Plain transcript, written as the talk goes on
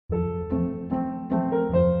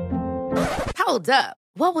Hold up.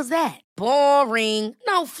 What was that? Boring.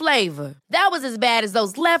 No flavor. That was as bad as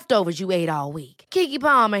those leftovers you ate all week. Keke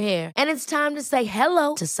Palmer here. And it's time to say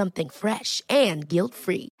hello to something fresh and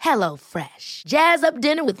guilt-free. Hello Fresh. Jazz up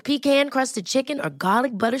dinner with pecan-crusted chicken or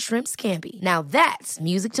garlic butter shrimp scampi. Now that's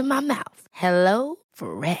music to my mouth. Hello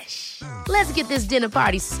Fresh. Let's get this dinner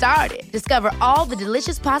party started. Discover all the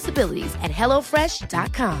delicious possibilities at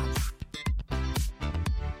hellofresh.com.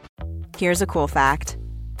 Here's a cool fact.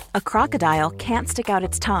 A crocodile can't stick out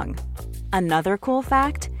its tongue. Another cool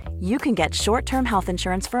fact, you can get short-term health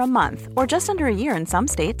insurance for a month or just under a year in some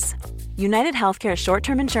states. United Healthcare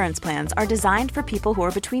short-term insurance plans are designed for people who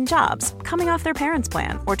are between jobs, coming off their parents'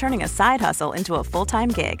 plan, or turning a side hustle into a full-time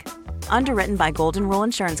gig. Underwritten by Golden Rule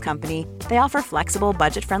Insurance Company, they offer flexible,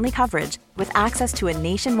 budget-friendly coverage with access to a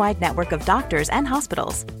nationwide network of doctors and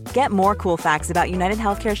hospitals. Get more cool facts about United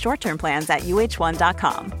Healthcare short-term plans at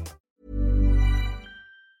uh1.com.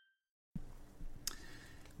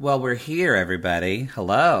 Well, we're here, everybody.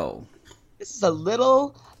 Hello. This is a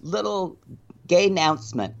little gay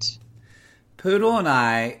announcement. Poodle and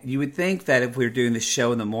I, you would think that if we were doing the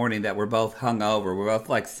show in the morning that we're both hungover. We're both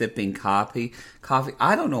like sipping coffee.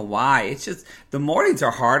 I don't know why. It's just, the mornings are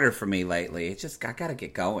harder for me lately. It's just, I got to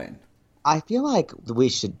get going. I feel like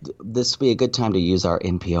this would be a good time to use our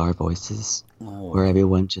NPR voices, where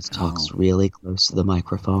everyone just talks really close to the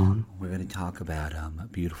microphone. We're going to talk about a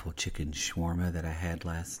beautiful chicken shawarma that I had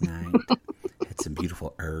last night. Had some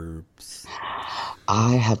beautiful herbs.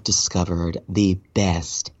 I have discovered the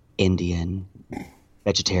best Indian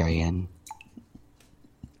vegetarian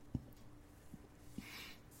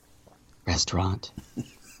restaurant.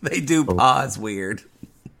 They do pause weird.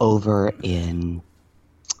 Over in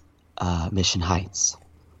Mission Heights.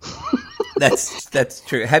 That's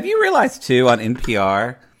true. Have you realized too on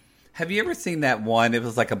NPR? Have you ever seen that one? It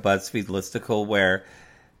was like a BuzzFeed listicle where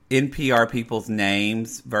NPR people's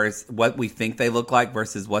names versus what we think they look like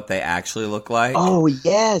versus what they actually look like. Oh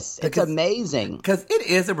yes, it's amazing. Because it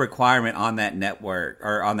is a requirement on that network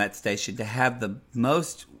or on that station to have the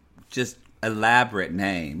most just elaborate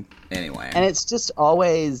name. Anyway, and it's just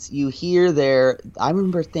always you hear their. I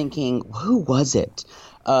remember thinking, who was it?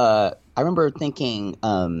 I remember thinking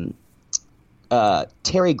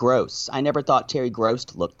Terry Gross. I never thought Terry Gross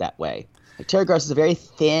looked that way. Like, Terry Gross is a very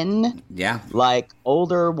thin, like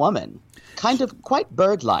older woman, kind of quite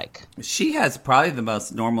bird-like. She has probably the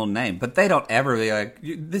most normal name, but they don't ever be like,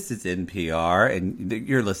 "This is NPR," and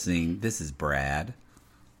you're listening. This is Brad.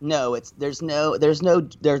 No, there's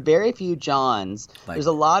very few Johns. Like, there's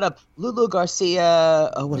a lot of Lulu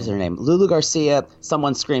Garcia. Oh, what is her name? Lulu Garcia.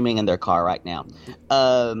 Someone's screaming in their car right now.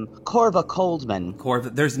 Corva Coldman.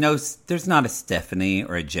 There's not a Stephanie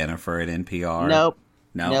or a Jennifer at NPR. Nope.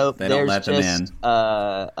 No, they don't let them in.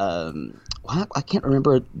 I can't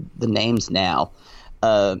remember the names now.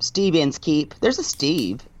 Steve Inskeep. There's a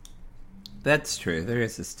Steve. That's true. There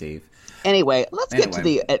is a Steve. Anyway, let's get to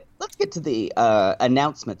the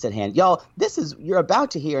announcements at hand, y'all. You're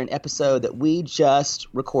about to hear an episode that we just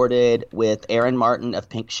recorded with Aaron Martin of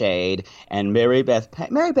Pink Shade and Mary Beth Payne.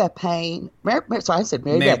 Mary Payne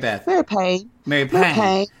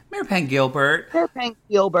Gilbert.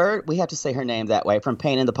 We have to say her name that way, from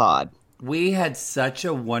Pain in the Pod. We had such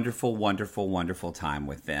a wonderful, wonderful, wonderful time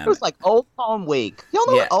with them. It was like Old Home Week. Y'all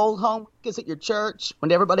know what Old Home Week is at your church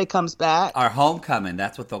when everybody comes back? Our homecoming,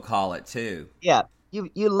 that's what they'll call it too. Yeah.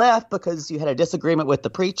 You left because you had a disagreement with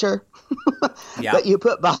the preacher. Yeah. But you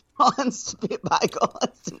put bygones to be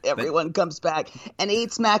bygones, and everyone comes back and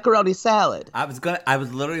eats macaroni salad. I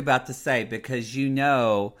was literally about to say, because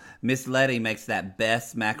Miss Letty makes that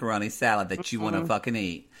best macaroni salad that you want to fucking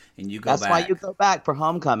eat. And you go back. That's why you go back for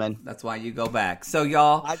homecoming. That's why you go back. So,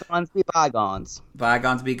 y'all. Bygones be bygones.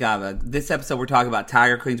 Bygones be bygones. This episode, we're talking about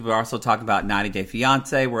Tiger Queens. We're also talking about 90 Day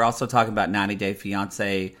Fiancé. We're also talking about 90 Day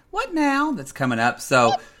Fiancé What Now? That's coming up.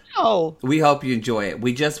 So, we hope you enjoy it.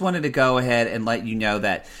 We just wanted to go ahead and let you know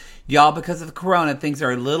that, y'all, because of the corona, things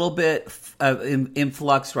are a little bit in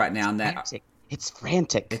flux right now. It's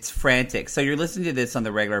frantic. It's frantic. So, you're listening to this on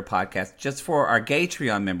the regular podcast. Just for our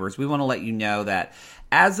Gatreon members, we want to let you know that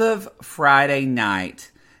as of Friday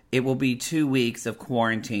night, it will be 2 weeks of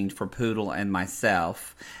quarantine for Poodle and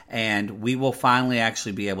myself, and we will finally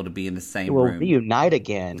actually be able to be in the same room. We'll reunite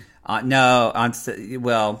again. We're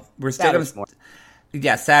still going to...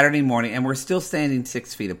 Yeah, Saturday morning, and we're still standing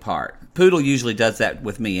 6 feet apart. Poodle usually does that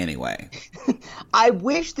with me anyway. I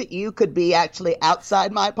wish that you could be actually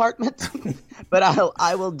outside my apartment, but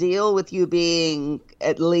I will deal with you being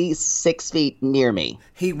at least 6 feet near me.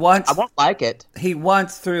 I won't like it. He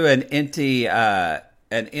once threw an empty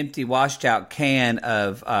an empty washed out can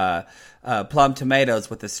of plum tomatoes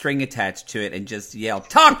with a string attached to it and just yelled,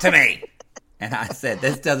 "Talk to me!" And I said,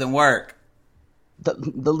 "This doesn't work." The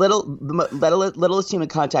littlest human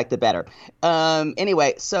contact, the better.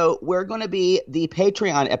 Anyway, so the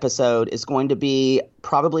Patreon episode is going to be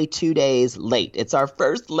probably 2 days late. It's our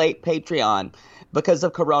first late Patreon because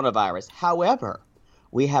of coronavirus. However,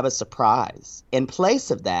 we have a surprise. In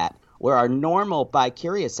place of that, where our normal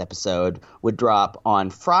Bi-Curious episode would drop on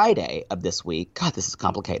Friday of this week. God, this is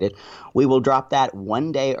complicated. We will drop that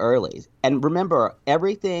 1 day early. And remember,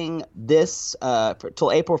 everything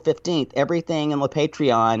till April 15th, everything in the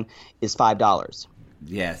Patreon is $5.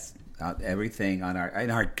 Yes. Everything in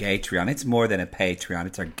our Gatreon. It's more than a Patreon.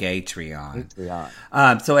 It's our Gatreon.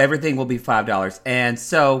 So everything will be $5, and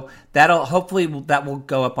so that will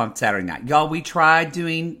go up on Saturday night. Y'all, we tried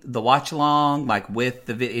doing the watch along with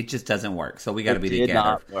the video. It just doesn't work. So we got to be together.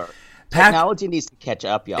 Not work. Technology needs to catch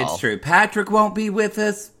up, y'all. It's true. Patrick won't be with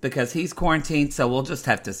us because he's quarantined, so we'll just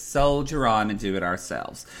have to soldier on and do it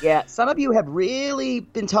ourselves. Yeah, some of you have really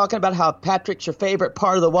been talking about how Patrick's your favorite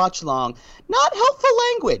part of the watch-along. Not helpful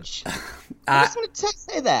language. I just want to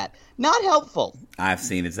say that. Not helpful. I've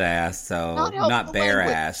seen his ass, so not bare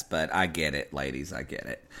language. Ass, but I get it, ladies. I get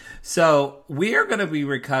it. So we are going to be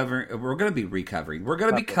recovering. We're going to be recovering. We're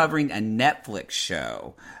going to be covering a Netflix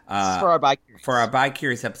show. For our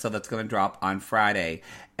Bi-Curious episode that's going to drop on Friday.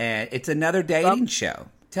 And it's another dating show.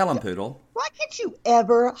 Tell him, Poodle. Why can't you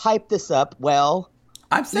ever hype this up well?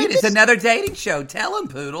 I'm saying it's another dating show. Tell him,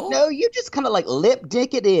 Poodle. No, you just kind of lip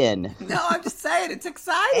dick it in. No, I'm just saying it's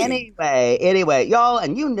exciting. Anyway, y'all,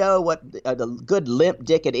 and you know what the good lip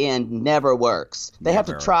dick it in never works. They have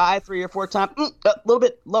to try 3 or 4 times. A little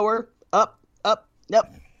bit lower, up, nope.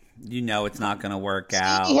 You know it's not going to work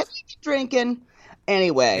out. Have you been drinking?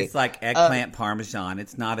 Anyway. It's like eggplant parmesan.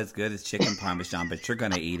 It's not as good as chicken parmesan, but you're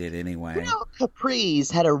going to eat it anyway. You know,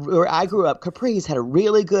 where I grew up, Capri's had a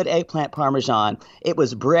really good eggplant parmesan. It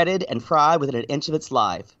was breaded and fried within an inch of its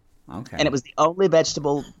life. Okay. And it was the only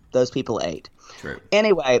vegetable those people ate. True.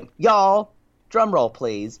 Anyway, y'all, drum roll,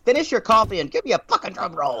 please. Finish your coffee and give me a fucking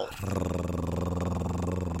drum roll.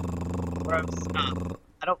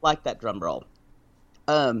 I don't like that drum roll.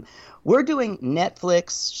 We're doing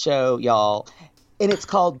Netflix show, y'all, and it's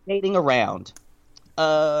called Dating Around,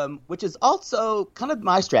 which is also kind of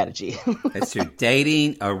my strategy. It's your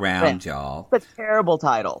Dating Around, y'all. It's a terrible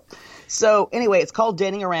title. So anyway, it's called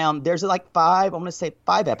Dating Around. There's 5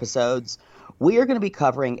 episodes. We are going to be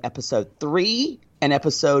covering episode 3 and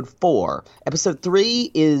episode 4. Episode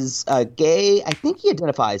 3 is a gay, I think he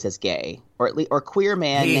identifies as gay, or queer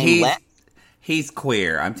man named Lex. He's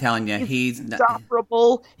queer. I'm telling you, he's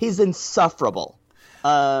insufferable. He's insufferable.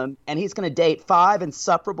 And he's going to date 5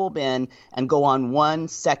 insufferable men and go on 1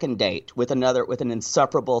 second date with an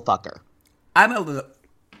insufferable fucker. I'm a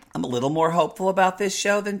little more hopeful about this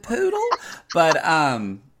show than Poodle, but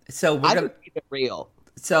so we're going to keep it real.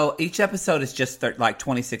 So each episode is just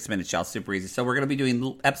 26 minutes, y'all. Super easy. So we're going to be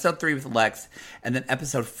doing episode 3 with Lex, and then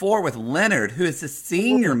episode 4 with Leonard, who is a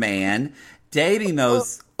senior man dating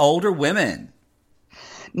those older women.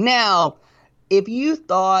 Now, if you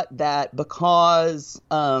thought that because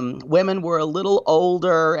women were a little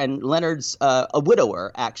older and Leonard's a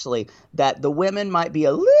widower, actually, that the women might be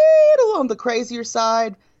a little on the crazier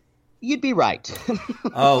side, you'd be right.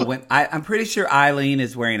 I'm pretty sure Eileen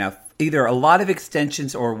is wearing either a lot of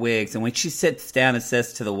extensions or wigs, and when she sits down and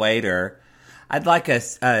says to the waiter, "I'd like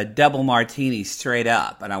a double martini straight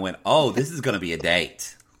up," and I went, "Oh, this is going to be a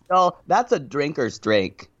date." Oh, that's a drinker's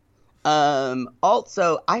drink.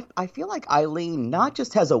 Also, I feel like Eileen not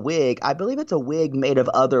just has a wig. I believe it's a wig made of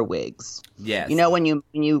other wigs. Yes. You know, when you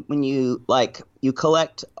you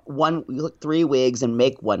collect 3 wigs and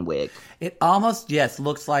make 1 wig. It almost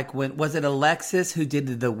looks like was it Alexis who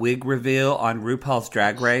did the wig reveal on RuPaul's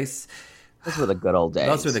Drag Race? Those were the good old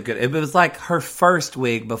days. It was like her first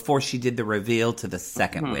wig before she did the reveal to the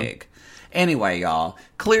second wig. Anyway, y'all,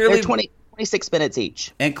 clearly they're 26 minutes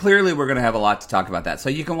each. And clearly we're going to have a lot to talk about that. So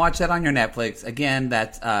you can watch that on your Netflix. Again,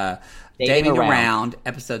 that's Dating Around,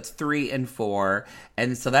 episodes 3 and 4.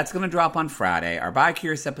 And so that's going to drop on Friday. Our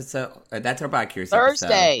Bi-Curious episode, that's our Bi-Curious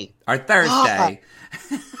Thursday. Our Thursday.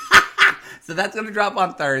 So that's going to drop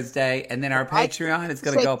on Thursday. And then our Patreon is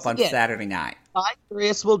going to go up on Saturday night.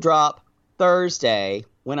 Bi-Curious will drop Thursday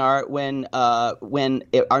when our normal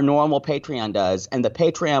Patreon does. And the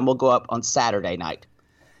Patreon will go up on Saturday night.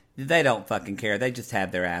 They don't fucking care. They just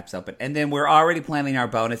have their apps open. And then we're already planning our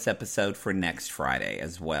bonus episode for next Friday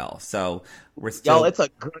as well. So we're still... Yo, it's a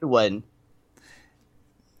good one.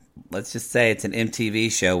 Let's just say it's an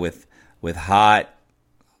MTV show with hot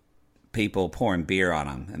people pouring beer on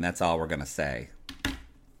them, and that's all we're going to say.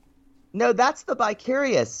 No, that's the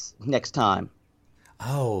Bicurious next time.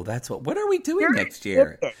 Oh, that's what are we doing next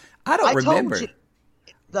year? I don't remember.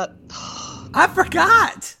 I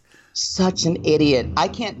forgot. Such an idiot. I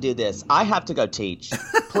can't do this. I have to go teach.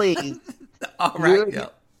 Please. All right. You're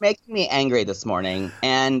making me angry this morning.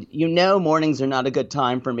 And mornings are not a good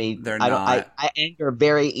time for me. They're not. I anger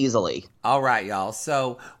very easily. All right, y'all.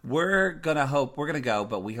 So we're going to go,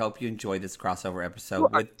 but we hope you enjoy this crossover episode. You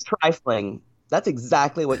are trifling. That's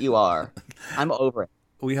exactly what you are. I'm over it.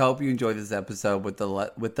 We hope you enjoy this episode with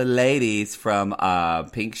the ladies from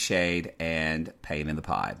Pink Shade and Pain in the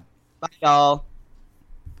Pod. Bye, y'all.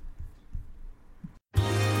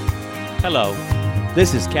 Hello,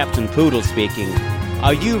 this is Captain Poodle speaking.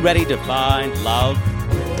 Are you ready to find love?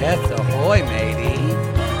 Yes, ahoy, matey.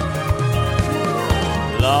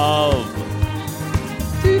 Love.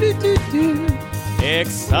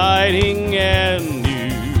 Exciting and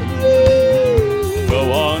new.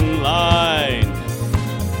 Go online.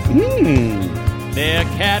 They're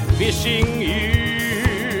catfishing you.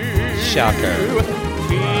 Shocker.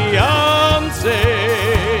 Fiancé.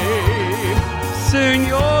 Soon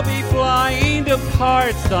you'll be flying to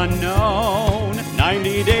parts unknown.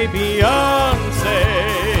 90-day Beyonce.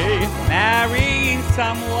 Marrying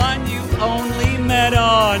someone you only met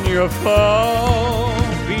on your phone.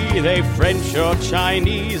 Be they French or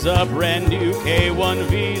Chinese, a brand new K1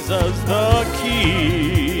 visa's the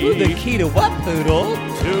key. Ooh, the key to what, Poodle?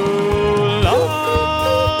 To love.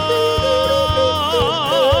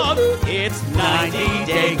 It's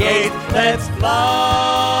 90-day gate. Let's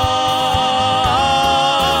love.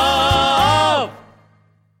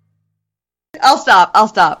 I'll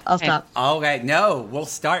stop. Okay, no, we'll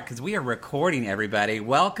start because we are recording, everybody.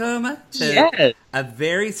 Welcome to a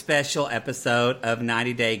very special episode of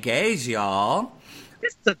 90 Day Gays, y'all.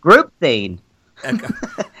 This is a group scene.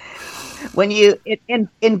 When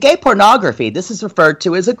in gay pornography, this is referred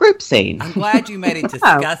to as a group scene. I'm glad you made it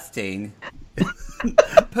disgusting.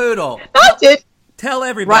 Poodle. I did. Tell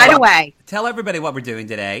everybody. Right away. Tell everybody what we're doing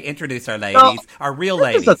today. Introduce our ladies, our real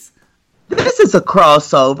ladies. This is a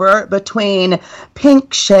crossover between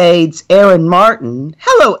Pink Shade's Aaron Martin.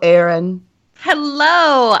 Hello, Aaron.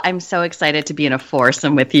 Hello. I'm so excited to be in a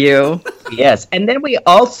foursome with you. Yes, and then we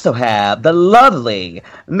also have the lovely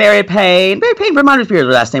Mary Payne. Mary Payne, remind us of your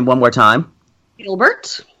last name one more time.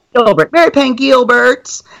 Gilbert. Mary Payne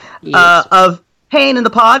Gilbert of Pain in the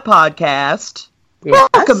Pod podcast. Yes.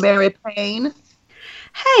 Welcome, Mary Payne.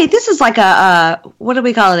 Hey, this is like what do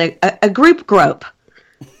we call it? A group grope.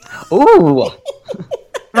 Ooh.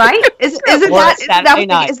 Right? Is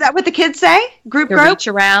that what the kids say? Group grope? Reach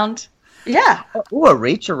around. Yeah. Ooh, a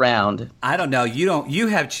reach around. I don't know. You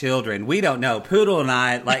have children. We don't know. Poodle and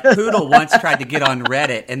I, Poodle once tried to get on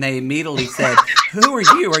Reddit and they immediately said, "Who are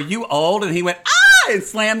you? Are you old?" And he went, and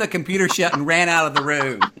slammed the computer shut and ran out of the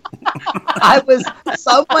room.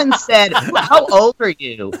 Someone said, "How old are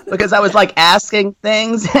you?" Because I was asking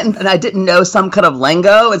things and I didn't know some kind of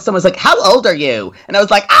lingo. And someone's like, "How old are you?" And I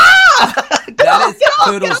was like, That is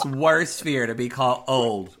Poodle's worst fear, to be called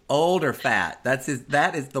old or fat. That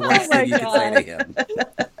is the worst thing you can say to him.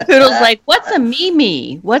 Poodle's like, "What's a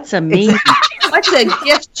meme? What's a meme? What's a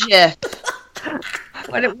gif?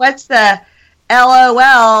 What's the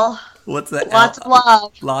LOL? What's that? Lots of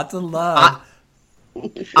love. Lots of love."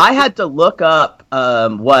 I had to look up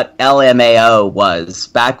what LMAO was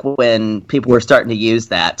back when people were starting to use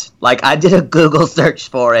that. I did a Google search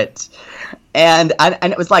for it. And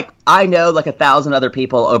it was I know 1,000 other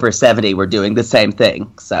people over 70 were doing the same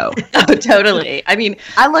thing. So oh, totally. I mean,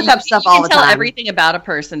 I look up stuff all the time. You can tell everything about a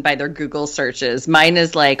person by their Google searches. Mine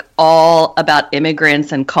is all about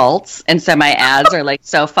immigrants and cults, and so my ads are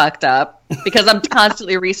so fucked up because I'm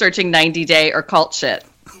constantly researching 90-day or cult shit.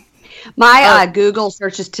 My Google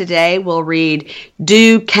searches today will read,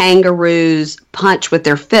 "Do kangaroos punch with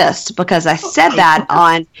their fists?" Because I said that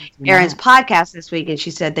on Erin's podcast this week, and she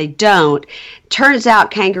said they don't. Turns out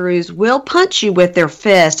kangaroos will punch you with their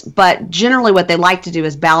fist, but generally what they like to do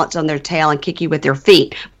is balance on their tail and kick you with their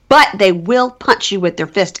feet. But they will punch you with their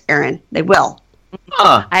fist, Erin. They will.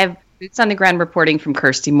 I have boots on the ground reporting from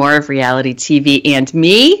Kirsty Moore of Reality TV and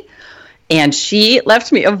me. And she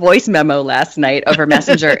left me a voice memo last night over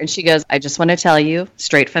Messenger. And she goes, "I just want to tell you,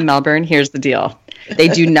 straight from Melbourne, here's the deal. They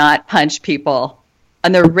do not punch people.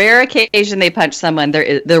 On the rare occasion they punch someone,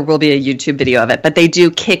 there will be a YouTube video of it. But they do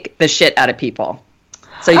kick the shit out of people.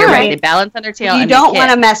 So you're right. They balance on their tail. You don't want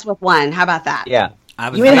to mess with one. How about that? Yeah.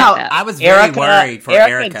 I was very worried for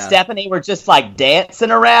Erica. And Stephanie were just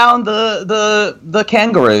dancing around the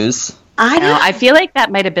kangaroos. I feel like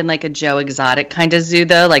that might have been like a Joe Exotic kind of zoo,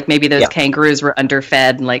 though. Like maybe those kangaroos were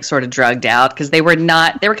underfed and like sort of drugged out because they were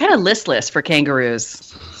kind of listless for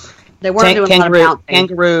kangaroos. They weren't doing a lot of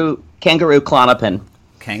kangaroo Klonopin.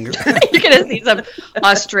 Kangaroo. You're going to see some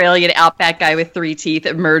Australian outback guy with 3 teeth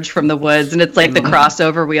emerge from the woods, and it's like the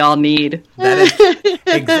crossover we all need.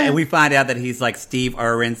 And we find out that he's like Steve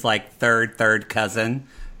Irwin's like third cousin.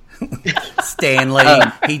 Stanley.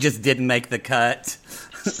 He just didn't make the cut.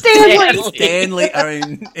 Stanley.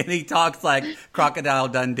 And he talks like Crocodile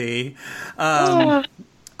Dundee.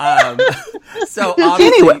 So obviously,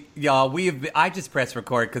 anyway, y'all, I just pressed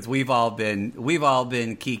record because we've all been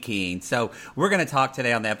kikiing. So we're going to talk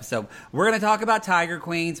today on the episode. We're going to talk about Tiger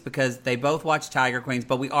Queens because they both watch Tiger Queens,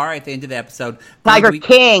 but we are at the end of the episode.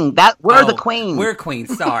 King. We're the queens. We're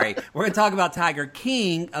queens. Sorry, we're going to talk about Tiger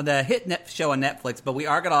King, the hit show on Netflix. But we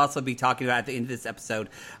are going to also be talking about at the end of this episode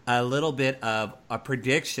a little bit of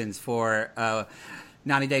predictions for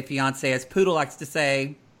 90 Day Fiancé, as Poodle likes to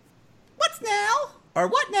say. What's now? Or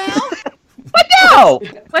what now? What now?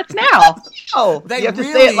 What's now? Oh, you have to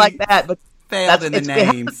say it like that, but failed in the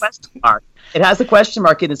names. It has a question mark. It has a question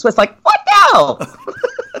mark in it, so it's like, what now?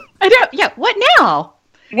 I don't. Yeah, what now?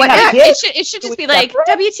 What now? It should just be like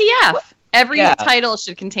WTF. Every title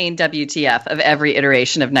should contain WTF of every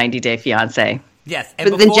iteration of 90 Day Fiancé. Yes.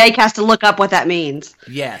 But then Jake has to look up what that means.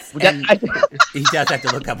 Yes. And he does have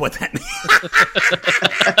to look up what that means.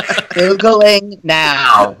 Googling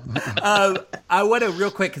now. I want to real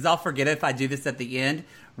quick, because I'll forget it if I do this at the end.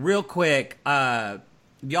 Real quick,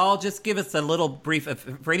 y'all just give us a little brief,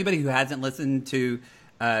 for anybody who hasn't listened to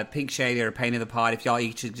Pink Shade or Pain in the Pod, if y'all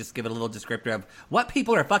each should just give it a little descriptor of what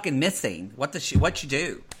people are fucking missing. What you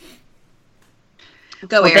do.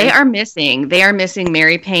 They are missing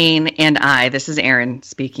Mary Payne and I. This is Erin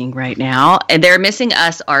speaking right now. And they're missing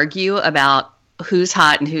us argue about who's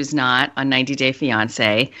hot and who's not on 90 Day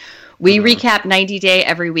Fiancé. We recap 90 Day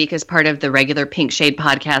every week as part of the regular Pink Shade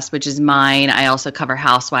podcast, which is mine. I also cover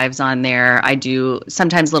Housewives on there. I do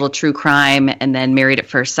sometimes little true crime and then Married at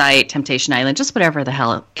First Sight, Temptation Island, just whatever the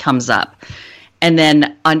hell comes up. And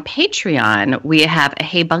then on Patreon, we have a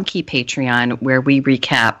Hey Bunky Patreon where we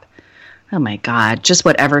recap, oh my God, just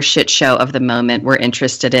whatever shit show of the moment we're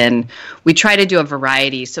interested in. We try to do a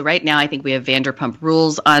variety. So right now I think we have Vanderpump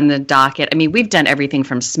Rules on the docket. I mean, we've done everything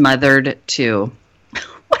from Smothered to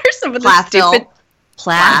what are some of the stupid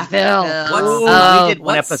Plathville. We did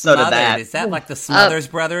one episode of that. Is that like the Smothers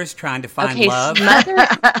Brothers trying to find love?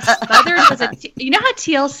 Smothers was you know how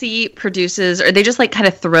TLC produces, or they just like kind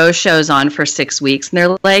of throw shows on for 6 weeks and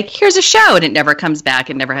they're like, here's a show, and it never comes back.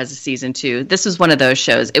 It never has a season 2. This was one of those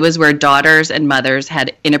shows. It was where daughters and mothers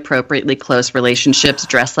had inappropriately close relationships,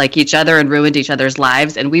 dressed like each other, and ruined each other's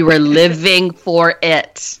lives, and we were living for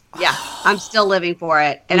it. Yeah, I'm still living for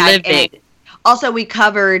it. And also, we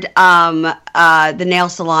covered the nail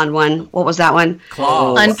salon one. What was that one?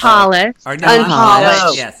 Claws. Unpolished.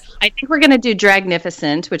 Unpolished. Yes. I think we're going to do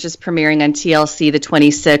Dragnificent, which is premiering on TLC the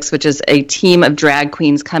 26th, which is a team of drag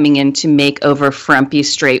queens coming in to make over frumpy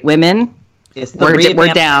straight women. We're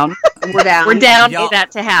down. We're down for that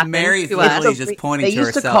to happen. Mary's literally just pointing to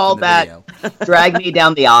herself. They used to call that Drag Me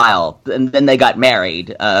Down the Aisle, and then they got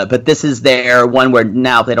married. But this is their one where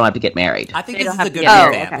now they don't have to get married. I think this is a good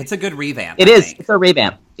revamp. Okay. It's a good revamp. It is. It's a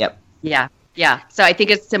revamp. Yep. Yeah. So I think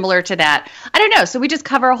it's similar to that. I don't know. So we just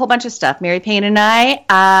cover a whole bunch of stuff. Mary Payne and I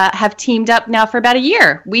have teamed up now for about a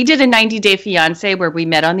year. We did a 90 Day Fiancé where we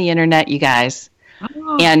met on the internet, you guys.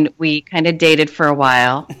 And we kind of dated for a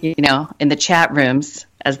while, you know, in the chat rooms,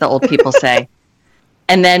 as the old people say.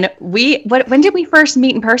 And then when did we first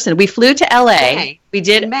meet in person? We flew to LA. May. We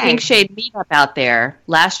did Pink Shade meetup out there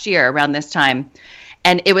last year around this time.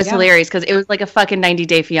 And it was hilarious because it was like a fucking 90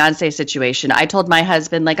 Day Fiancé situation. I told my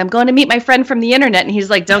husband, like, I'm going to meet my friend from the internet. And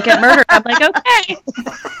he's like, don't get murdered. I'm like, okay.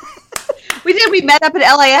 We did. We met up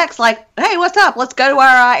at LAX like, hey, what's up? Let's go to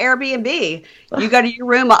our Airbnb. You go to your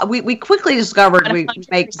room. We quickly discovered we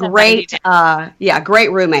make great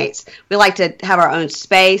roommates. We like to have our own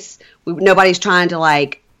space. Nobody's trying to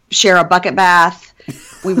like share a bucket bath.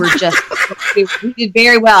 We were just, we did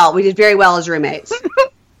very well. We did very well as roommates.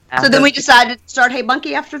 So then we decided to start Hey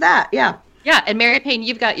Bunky after that. Yeah. Yeah. And Mary Payne,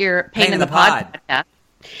 you've got your Pain in the Pod podcast.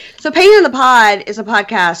 So Pain in the Pod is a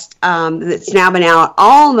podcast that's now been out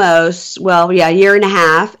almost, a year and a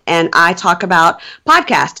half, and I talk about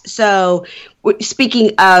podcasts. So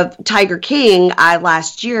speaking of Tiger King, I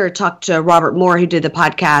last year talked to Robert Moore, who did the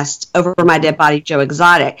podcast Over My Dead Body, Joe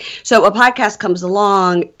Exotic. So a podcast comes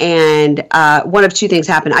along, and one of two things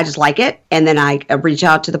happen. I just like it, and then I reach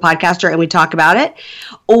out to the podcaster, and we talk about it.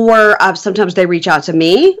 Or sometimes they reach out to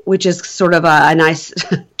me, which is sort of a nice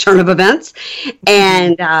turn of events.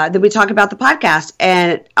 And then we talk about the podcast.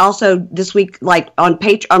 And also this week, like on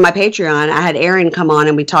my Patreon, I had Aaron come on,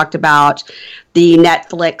 and we talked about the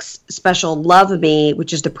Netflix special Love Me,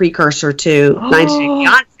 which is the precursor to 90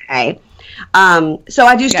 Day Fiancé. So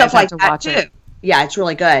I do stuff like that too. Yeah, it's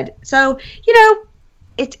really good. So,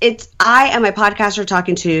 I am a podcaster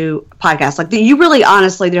talking to podcasts. Like you really,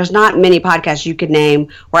 honestly, there's not many podcasts you could name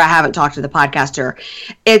where I haven't talked to the podcaster.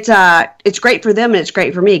 It's great for them and it's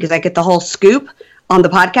great for me because I get the whole scoop on the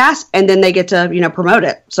podcast and then they get to, promote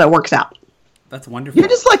it. So it works out. That's wonderful. You're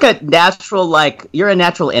just like a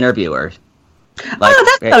natural interviewer. Like,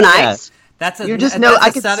 oh, that's so nice. Yeah. That's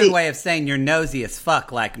a southern way of saying you're nosy as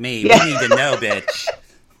fuck like me. Yeah. We need to know, bitch.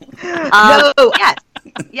 Yes.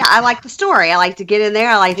 Yeah, I like the story. I like to get in there.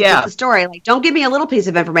 I like to get the story. Like, don't give me a little piece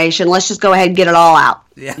of information. Let's just go ahead and get it all out.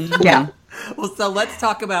 Yeah. Yeah. Well, so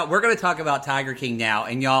we're going to talk about Tiger King now.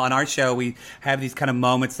 And y'all, on our show, we have these kind of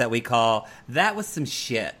moments that we call, that was some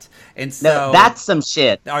shit. And so, no, that's some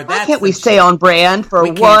shit. Why can't we stay on brand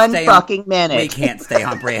for one fucking minute? We can't stay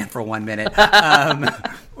on brand for 1 minute.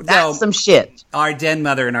 That's some shit. Our den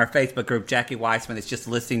mother in our Facebook group, Jackie Weissman, is just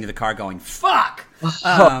listening to the car going, fuck!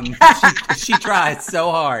 She tries so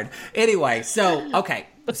hard. Anyway, so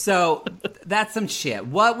that's some shit.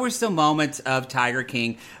 What were some moments of Tiger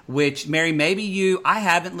King, which, Mary, I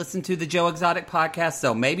haven't listened to the Joe Exotic podcast,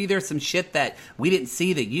 so maybe there's some shit that we didn't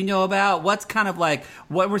see that you know about. What's kind of like,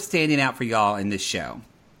 what we're standing out for y'all in this show?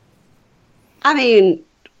 I mean,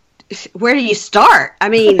 where do you start? I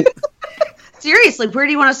mean, seriously, where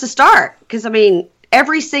do you want us to start? Because, I mean,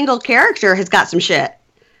 every single character has got some shit,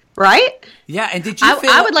 right? Yeah, and did you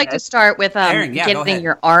I would like to start with Aaron, getting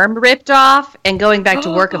your arm ripped off and going back to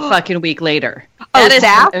work a fucking week later.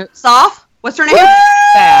 Saf? What's her name?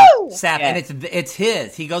 Saf, yeah. And it's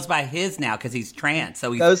his. He goes by his now because he's trans.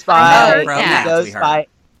 So he goes by.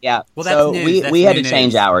 Yeah. Well, that's so news. we had to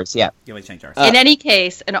change ours. Yeah. Yeah, we changed ours. In any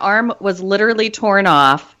case, an arm was literally torn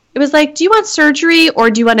off. It was like, do you want surgery or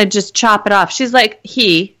do you want to just chop it off? She's like,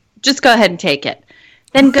 just go ahead and take it.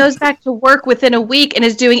 Then goes back to work within a week and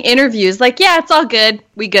is doing interviews. Like, yeah, it's all good.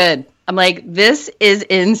 We good. I'm like, this is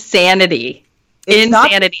insanity.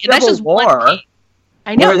 Insanity. And that's just war.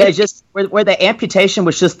 I know. Where the amputation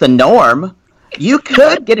was just the norm. You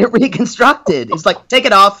could get it reconstructed. It's like, take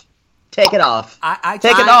it off. Take it off. I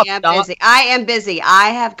am busy. I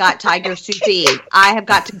have got Tiger Sufi. I have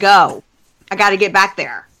got to go. I got to get back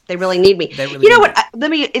there. They really need me. You know what?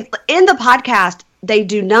 In the podcast, they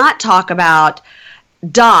do not talk about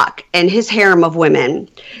Doc and his harem of women.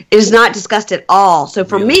 It is not discussed at all. So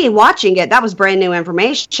for me, watching it, that was brand new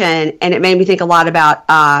information, and it made me think a lot about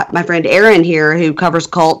my friend Aaron here, who covers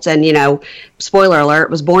cults, and spoiler alert,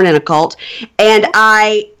 was born in a cult, and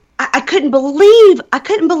I couldn't believe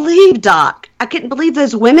Doc. I couldn't believe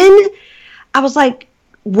those women. I was like,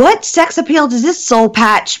 what sex appeal does this soul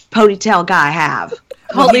patch ponytail guy have?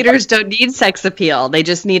 Cult leaders don't need sex appeal. They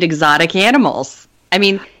just need exotic animals. I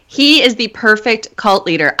mean, he is the perfect cult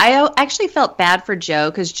leader. I actually felt bad for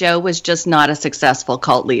Joe because Joe was just not a successful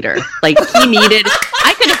cult leader. Like,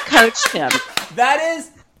 I could have coached him. That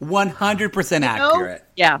is 100% accurate.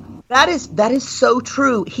 Yeah. That is so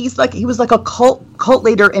true. He was like a cult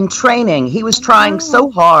leader in training. He was trying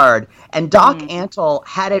so hard. And Doc Antle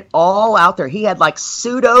had it all out there. He had like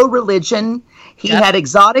pseudo religion. He had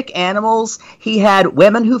exotic animals. He had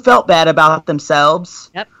women who felt bad about themselves.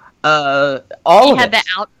 Yep. He had the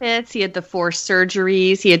outfits. He had the forced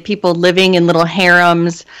surgeries. He had people living in little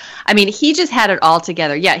harems. I mean, he just had it all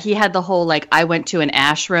together. Yeah, he had the whole, like, I went to an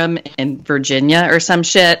ashram in Virginia or some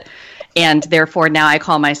shit, and therefore now I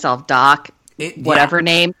call myself Doc, whatever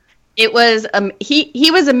name. It was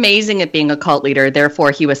he was amazing at being a cult leader.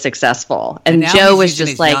 Therefore, he was successful. And Joe was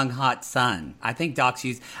just like young hot son. I think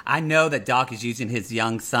I know that Doc is using his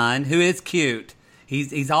young son, who is cute.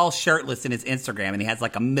 He's all shirtless in his Instagram, and he has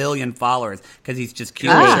like 1 million followers because he's just cute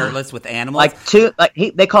and shirtless with animals.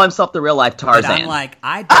 They call himself the real life Tarzan. But I'm like,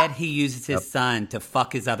 I bet he uses his son to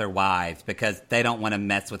fuck his other wives because they don't want to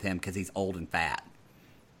mess with him because he's old and fat.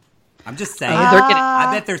 I'm just saying. I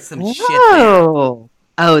bet there's some shit there.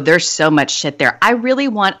 Oh, there's so much shit there. I really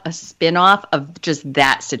want a spin-off of just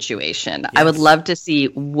that situation. Yes. I would love to see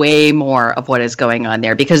way more of what is going on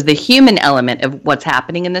there because the human element of what's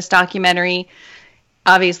happening in this documentary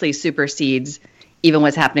obviously supersedes even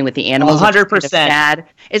what's happening with the animals. 100%. Sad.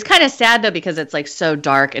 It's kind of sad though, because it's like so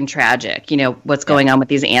dark and tragic, you know, what's going on with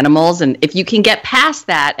these animals. And if you can get past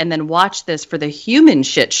that and then watch this for the human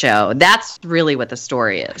shit show, that's really what the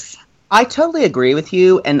story is. I totally agree with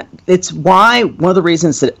you, and it's why one of the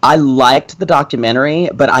reasons that I liked the documentary,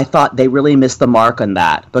 but I thought they really missed the mark on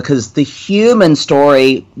that, because the human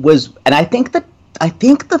story was, and I think the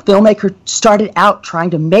filmmaker started out trying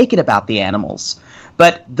to make it about the animals,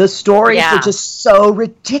 but the stories were just so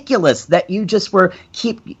ridiculous that you just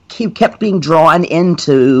kept being drawn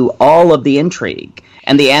into all of the intrigue,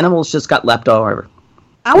 and the animals just got left over.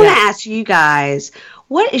 I want to ask you guys,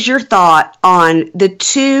 what is your thought on the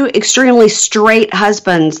two extremely straight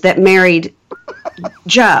husbands that married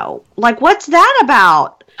Joe? Like, what's that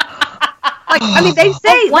about? Like, I mean, they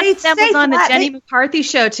say one of them was on the Jenny McCarthy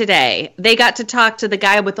show today. They got to talk to the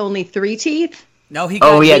guy with only 3 teeth. No, he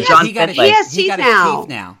has teeth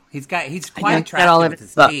now. He's quite attractive with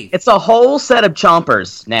his teeth. It's a whole set of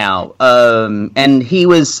chompers now. And he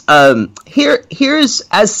was here's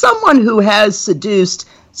as someone who has seduced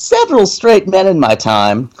several straight men in my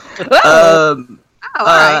time. All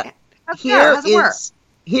right.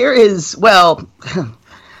 Here is well,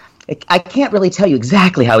 I can't really tell you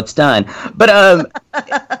exactly how it's done, but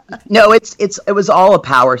no, it was all a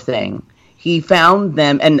power thing. He found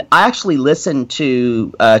them, and I actually listened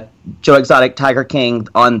to Joe Exotic Tiger King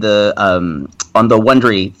on the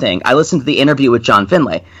Wondery thing. I listened to the interview with John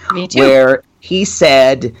Finlay, where he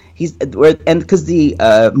said because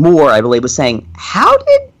the Moore, I believe, was saying, how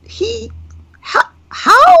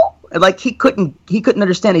like he couldn't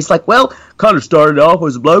understand. He's like, well, kind of started off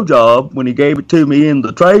as a blowjob when he gave it to me in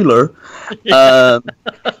the trailer,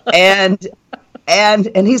 and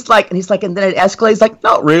he's like, and then it escalates. He's like,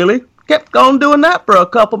 not really. Kept on doing that for a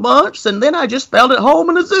couple months, and then I just felt at home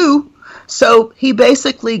in a zoo. So he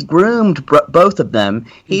basically groomed both of them.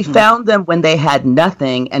 He found them when they had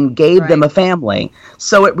nothing and gave them a family.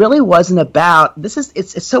 So it really wasn't about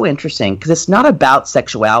it's so interesting because it's not about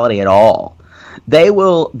sexuality at all.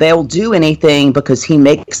 They'll do anything because he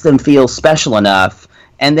makes them feel special enough,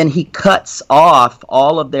 and then he cuts off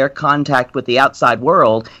all of their contact with the outside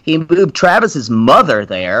world. He moved Travis's mother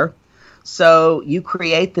there. So you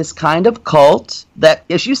create this kind of cult that,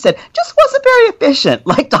 as you said, just wasn't very efficient,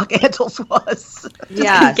 like Doc Antles was.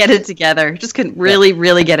 Couldn't get it together. Just couldn't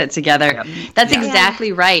really get it together. That's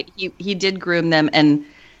exactly right. He did groom them, and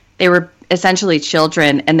they were essentially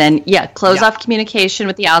children. And then, close off communication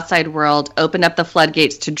with the outside world, open up the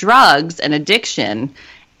floodgates to drugs and addiction.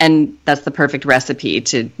 And that's the perfect recipe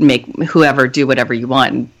to make whoever do whatever you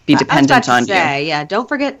want and be dependent on you. Yeah, don't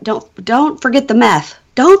forget the meth.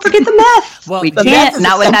 Don't forget the meth. Well, we can't.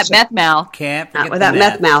 Not with that meth mouth. Can't forget Not with that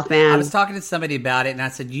meth mouth, man. I was talking to somebody about it, and I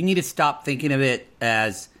said, you need to stop thinking of it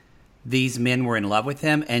as these men were in love with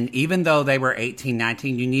him. And even though they were 18,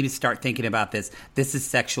 19, you need to start thinking about this. This is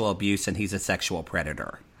sexual abuse, and he's a sexual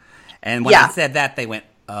predator. And when I said that, they went,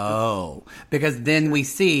 oh. Because then we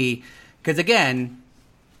see, because again,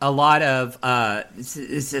 a lot of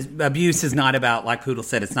abuse is not about, like Poodle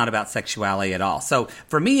said, it's not about sexuality at all. So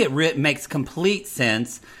for me, it makes complete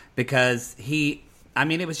sense because it's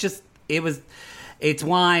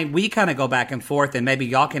why we kind of go back and forth, and maybe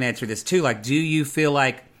y'all can answer this too. Like, do you feel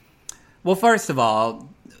like, well, first of all,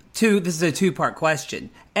 this is a 2-part question.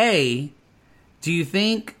 A, do you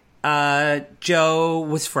think Joe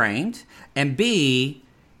was framed? And B,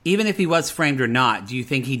 even if he was framed or not, do you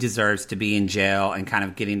think he deserves to be in jail and kind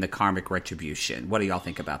of getting the karmic retribution? What do y'all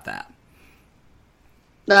think about that?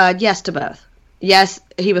 Yes to both. Yes,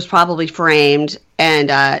 he was probably framed,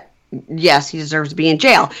 and yes, he deserves to be in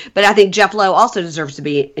jail. But I think Jeff Lowe also deserves to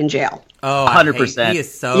be in jail. Oh, 100%. He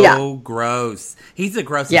is so gross. He's the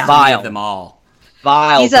grossest of them all.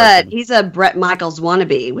 Vile. He's a Bret Michaels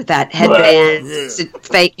wannabe with that headband,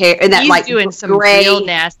 fake hair, and that he's doing some real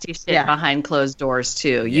nasty shit behind closed doors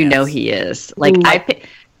too. You know he is. Like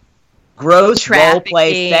gross role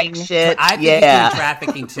play sex shit. I think he's doing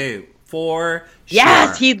trafficking too. For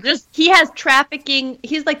yes, sure. he has trafficking.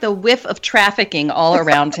 He's like the whiff of trafficking all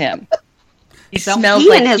around him. He smells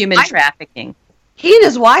like human trafficking. He and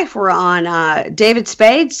his wife were on David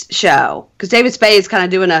Spade's show because David Spade's kind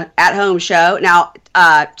of doing an at-home show. Now,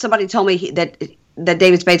 somebody told me that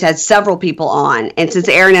David Spade had several people on, and since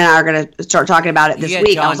Aaron and I are going to start talking about it this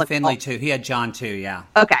week, John I was like, Finley too. He had John too, yeah.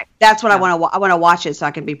 Okay, that's what I want to. I want to watch it so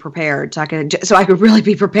I can be prepared, so I could really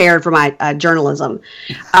be prepared for my journalism.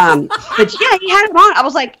 But yeah, he had him on. I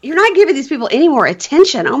was like, you're not giving these people any more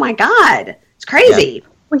attention. Oh my God, it's crazy. Yeah.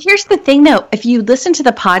 Well, here's the thing, though. If you listen to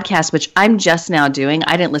the podcast, which I'm just now doing,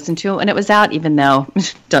 I didn't listen to it when it was out, even though,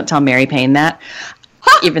 don't tell Mary Payne that,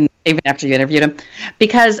 even even after you interviewed him,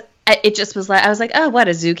 because it just was like, I was like, oh, what,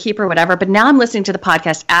 a zookeeper, whatever. But now I'm listening to the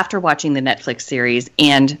podcast after watching the Netflix series,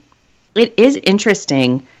 and it is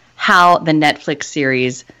interesting how the Netflix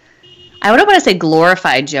series, I don't want to say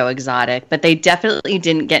glorified Joe Exotic, but they definitely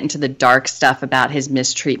didn't get into the dark stuff about his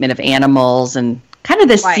mistreatment of animals and kind of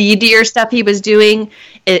the seedier stuff he was doing.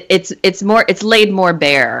 It's laid more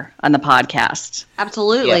bare on the podcast.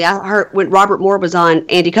 Absolutely. Yes. I heard when Robert Moore was on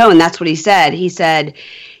Andy Cohen, that's what he said. He said,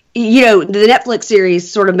 you know, the Netflix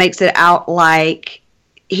series sort of makes it out like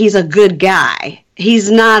he's a good guy.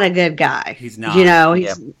 He's not a good guy. He's not. You know,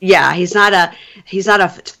 he's not a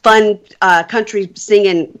fun country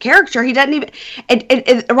singing character. He doesn't even.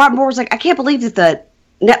 And Robert Moore was like, I can't believe that the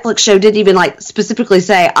Netflix show didn't even like specifically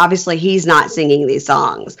say, obviously he's not singing these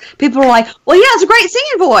songs. People were like, well, he has a great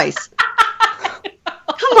singing voice.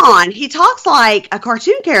 Come on, he talks like a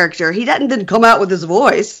cartoon character. He didn't come out with his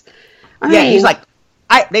voice. I mean, he's like,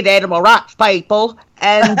 I need animal rights, people.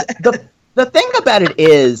 And the thing about it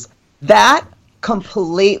is that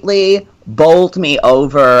completely bowled me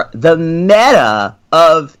over the meta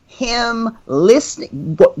of him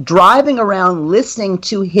driving around listening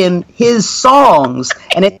to his songs,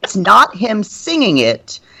 and it's not him singing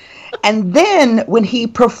it. And then when he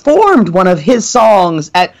performed one of his songs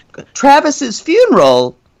at Travis's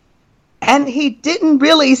funeral, and he didn't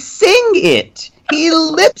really sing it, he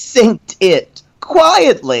lip-synced it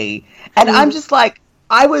quietly, and I'm just like,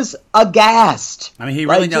 I was aghast. I mean, he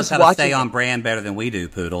really knows how to stay on brand better than we do,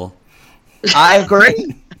 Poodle. I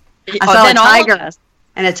agree. I saw a tiger,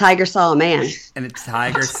 and a tiger saw a man. And a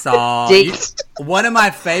tiger saw... One of my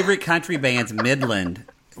favorite country bands, Midland,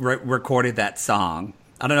 recorded that song.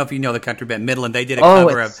 I don't know if you know the country band Midland. They did a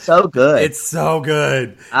cover of... so good. It's so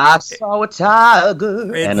good. I saw a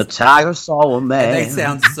tiger, and a tiger saw a man. And they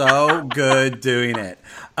sound so good doing it.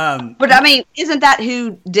 But I mean, isn't that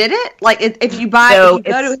who did it? Like, if you go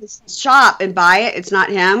to his shop and buy it, it's not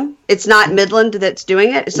him. It's not Midland that's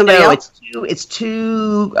doing it. It's somebody else. It's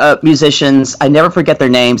two musicians. I never forget their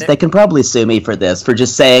names. They can probably sue me for this, for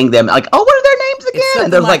just saying them. Like, oh, what are their names again?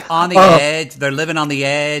 And they're like on the edge. They're living on the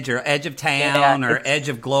edge, or edge of town, or edge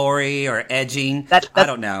of glory, or edging. I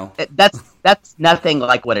don't know. That's nothing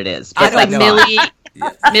like what it is. It's like Milli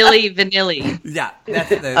Vanilli.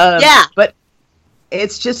 Yeah. But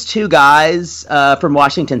it's just two guys from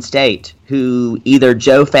Washington State who either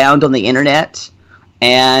Joe found on the internet,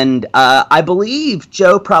 and I believe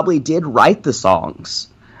Joe probably did write the songs.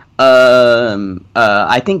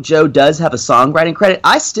 I think Joe does have a songwriting credit.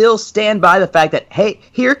 I still stand by the fact that, hey,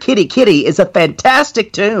 Here Kitty Kitty is a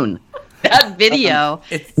fantastic tune. That video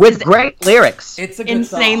with great lyrics. It's a good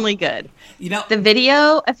insanely song. Good. You know, the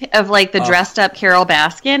video of like the dressed up Carole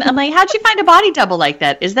Baskin. I'm like, how'd you find a body double like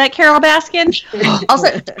that? Is that Carole Baskin?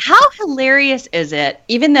 Also, how hilarious is it?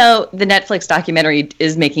 Even though the Netflix documentary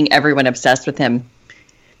is making everyone obsessed with him,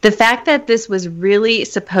 the fact that this was really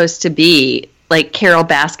supposed to be like Carole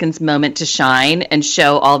Baskin's moment to shine and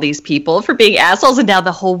show all these people for being assholes, and now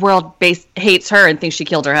the whole world hates her and thinks she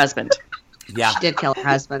killed her husband. Yeah. She did kill her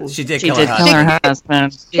husband. She did kill her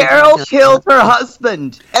husband. Carol killed her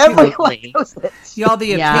husband. Everyone knows this. Y'all,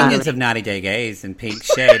 the opinions of 90 Day Gays and Pink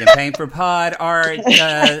Shade and Pain for Pod are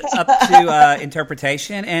up to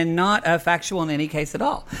interpretation and not factual in any case at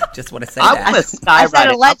all. Just want to say that. I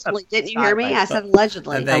said allegedly. Didn't you hear me? I said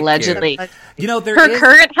allegedly. Allegedly. You know, her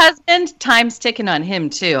current husband, time's ticking on him,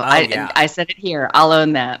 too. I said it here. I'll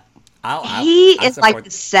own that. He is like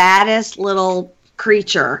the saddest little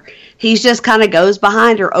creature. He just kind of goes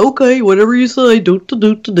behind her. Okay, whatever you say. Do.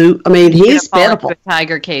 I mean, he's pitiful.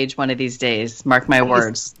 Tiger cage one of these days. Mark my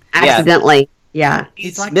words. Accidentally. Yeah.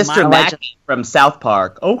 He's like Mr. Mackey from South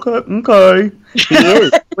Park. Okay. He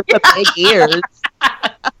is with the big ears.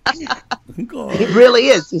 He really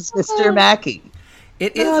is. He's Mr. Mackey.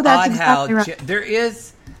 It is odd how there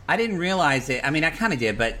is. I didn't realize it. I mean, I kind of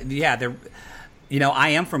did, but yeah, there. You know, I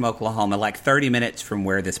am from Oklahoma, like 30 minutes from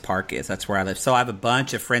where this park is. That's where I live. So I have a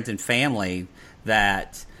bunch of friends and family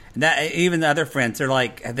that even the other friends are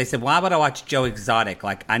like, they said, why would I watch Joe Exotic?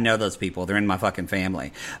 Like, I know those people. They're in my fucking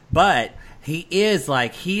family. But he is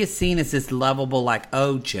seen as this lovable, like,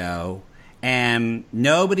 oh, Joe. And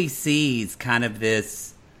nobody sees kind of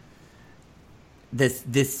this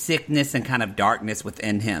sickness and kind of darkness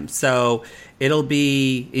within him. So it'll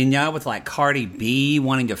be, you know, with like Cardi B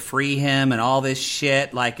wanting to free him and all this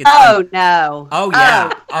shit. Like, it's no. Oh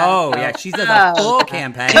yeah. Oh yeah. She's in a full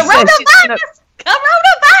campaign. Coronavirus.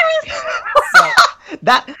 So,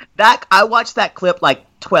 that I watched that clip like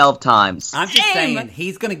 12 times. I'm just saying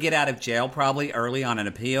he's going to get out of jail probably early on an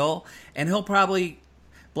appeal, and he'll probably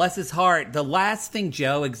Bless his heart. The last thing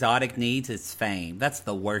Joe Exotic needs is fame. That's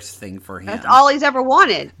the worst thing for him. That's all he's ever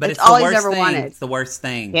wanted. But it's all he's ever thing. wanted. It's the worst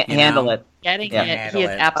thing. Can't handle it. Getting Can't it. handle He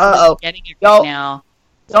is it. absolutely getting it right now.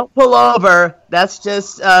 Don't pull over. That's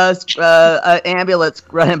just an ambulance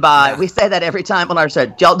running by. Yeah. We say that every time on our show.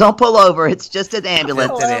 Don't pull over. It's just an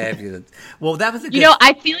ambulance. It's an ambulance. Well, that was a good... You know,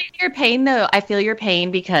 I feel your pain, though. I feel your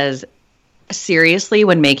pain because, seriously,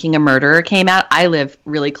 when Making a Murderer came out, I live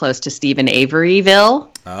really close to Stephen Averyville.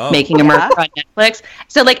 Making a Murderer on Netflix.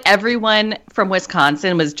 So, like, everyone from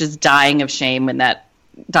Wisconsin was just dying of shame when that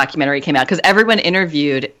documentary came out because everyone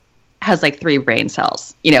interviewed has like 3 brain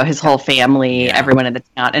cells, you know, his whole family, everyone in the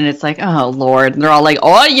town. And it's like, oh, Lord. And they're all like,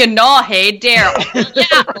 oh, you know, hey, Daryl.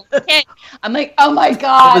 Yeah, okay. I'm like, oh, my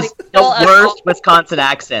God. It was the worst Wisconsin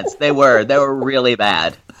accents. They were really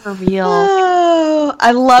bad. For real. Oh,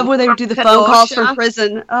 I love when they would do the phone calls from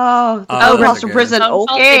prison. Oh, calls from prison.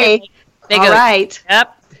 Okay. They go, all right.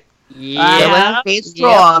 Yep. Yeah. Dylan, stay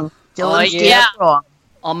strong. Dylan, stay strong.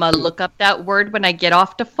 I'm going to look up that word when I get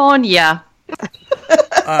off the phone. Yeah.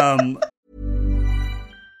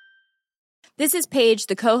 This is Paige,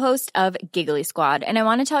 the co-host of Giggly Squad, and I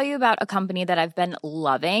want to tell you about a company that I've been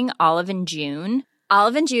loving, Olive & June.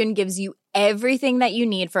 Olive & June gives you everything that you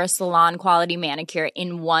need for a salon-quality manicure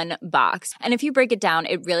in one box. And if you break it down,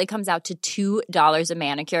 it really comes out to $2 a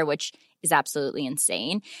manicure, which is absolutely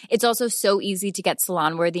insane. It's also so easy to get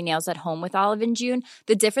salon-worthy nails at home with Olive & June.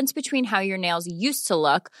 The difference between how your nails used to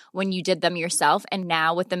look when you did them yourself and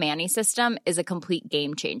now with the Mani system is a complete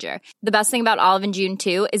game changer. The best thing about Olive & June,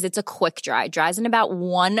 too, is it's a quick dry. Dries in about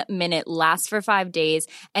 1 minute, lasts for 5 days,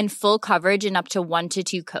 and full coverage in up to 1 to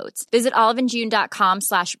 2 coats. Visit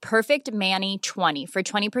oliveandjune.com/perfectmani20 for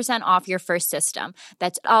 20% off your first system.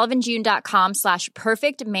 That's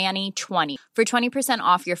oliveandjune.com/perfectmani20 for 20%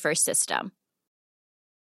 off your first system.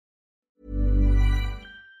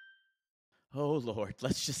 Oh, Lord,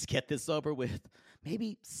 let's just get this over with.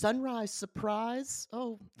 Maybe sunrise surprise?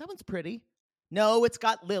 Oh, that one's pretty. No, it's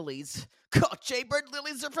got lilies. God, Jaybird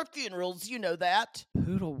lilies are for funerals, you know that.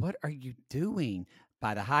 Poodle, what are you doing?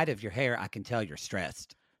 By the height of your hair, I can tell you're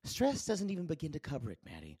stressed. Stress doesn't even begin to cover it,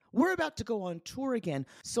 Maddie. We're about to go on tour again,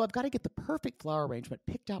 so I've got to get the perfect flower arrangement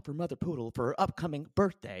picked out for Mother Poodle for her upcoming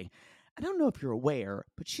birthday. I don't know if you're aware,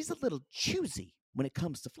 but she's a little choosy when it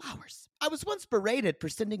comes to flowers. I was once berated for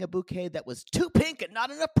sending a bouquet that was too pink and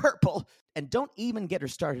not enough purple. And don't even get her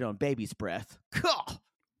started on baby's breath.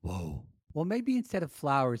 Whoa. Well, maybe instead of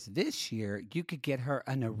flowers this year, you could get her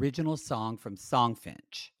an original song from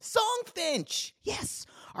Songfinch. Songfinch! Yes!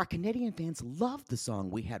 Our Canadian fans loved the song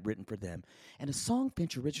we had written for them. And a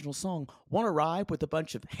Songfinch original song won't arrive with a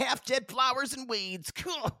bunch of half-dead flowers and weeds.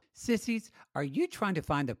 Sissies, are you trying to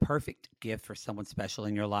find the perfect gift for someone special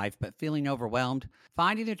in your life but feeling overwhelmed?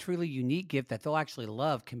 Finding a truly unique gift that they'll actually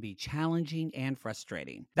love can be challenging and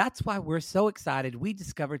frustrating. That's why we're so excited we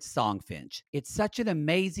discovered Songfinch. It's such an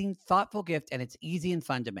amazing, thoughtful gift, and it's easy and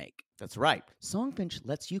fun to make. That's right. Songfinch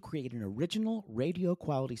lets you create an original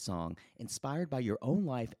radio-quality song inspired by your own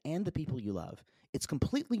life and the people you love. It's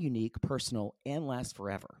completely unique, personal, and lasts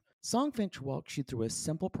forever. Songfinch walks you through a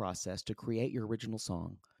simple process to create your original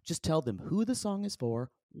song. Just tell them who the song is for,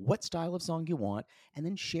 what style of song you want, and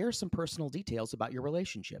then share some personal details about your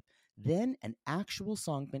relationship. Then an actual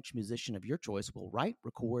Songfinch musician of your choice will write,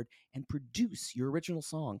 record, and produce your original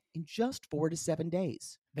song in just 4 to 7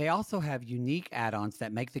 days. They also have unique add-ons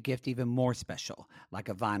that make the gift even more special, like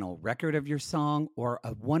a vinyl record of your song or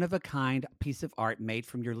a one-of-a-kind piece of art made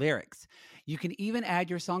from your lyrics. You can even add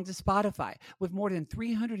your song to Spotify. With more than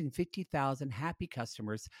 350,000 happy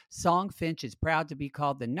customers, Songfinch is proud to be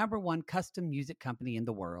called the #1 custom music company in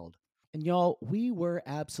the world. And y'all, we were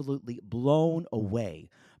absolutely blown away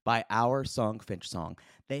by our Songfinch song.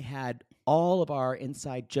 They had all of our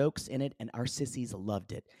inside jokes in it, and our sissies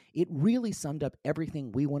loved it. It really summed up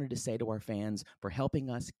everything we wanted to say to our fans for helping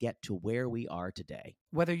us get to where we are today.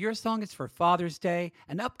 Whether your song is for Father's Day,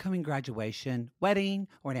 an upcoming graduation, wedding,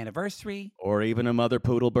 or an anniversary, or even a Mother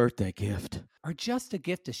Poodle birthday gift, or just a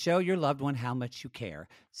gift to show your loved one how much you care,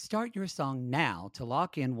 start your song now to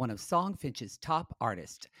lock in one of Songfinch's top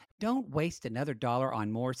artists. Don't waste another dollar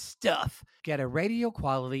on more stuff. Get a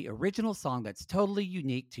radio-quality original song that's totally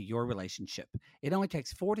unique to your relationship. It only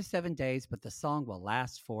takes 4 to 7 days, but the song will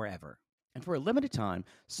last forever. And for a limited time,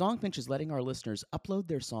 Songfinch is letting our listeners upload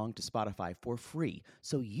their song to Spotify for free,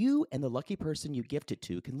 so you and the lucky person you gift it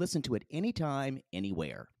to can listen to it anytime,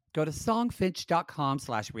 anywhere. Go to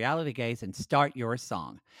songfinch.com/realitygaze and start your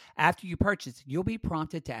song. After you purchase, you'll be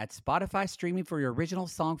prompted to add Spotify streaming for your original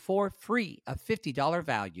song for free, a $50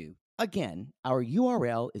 value. Again, our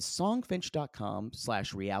URL is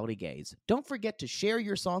songfinch.com/realitygaze. Don't forget to share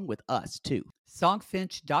your song with us, too.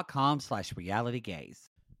 Songfinch.com/realitygaze.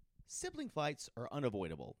 Sibling fights are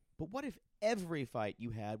unavoidable, but what if every fight you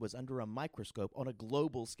had was under a microscope on a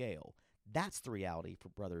global scale? That's the reality for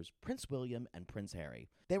brothers Prince William and Prince Harry.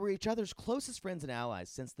 They were each other's closest friends and allies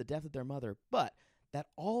since the death of their mother, but that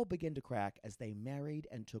all began to crack as they married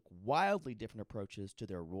and took wildly different approaches to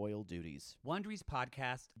their royal duties. Wondery's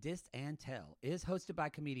podcast, Dis and Tell, is hosted by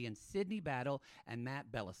comedians Sydney Battle and Matt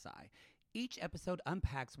Belisai. Each episode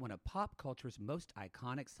unpacks one of pop culture's most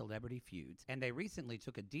iconic celebrity feuds, and they recently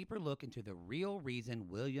took a deeper look into the real reason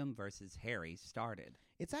William versus Harry started.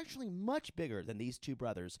 It's actually much bigger than these two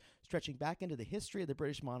brothers, stretching back into the history of the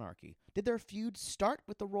British monarchy. Did their feud start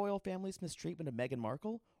with the royal family's mistreatment of Meghan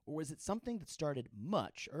Markle, or was it something that started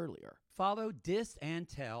much earlier? Follow Dis and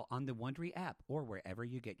Tell on the Wondery app or wherever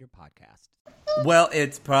you get your podcast. Well,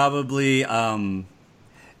 it's probably, Aaron,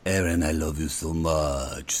 I love you so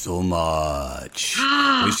much, so much.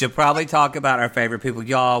 We should probably talk about our favorite people.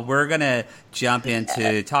 Y'all, we're going to jump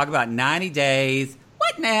into talk about 90 Days.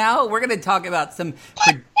 What now? We're going to talk about some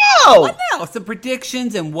some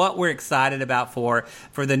predictions and what we're excited about for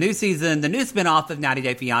the new season, the new spinoff of 90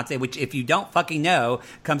 Day Fiancé, which, if you don't fucking know,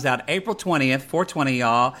 comes out April 20th, 4/20,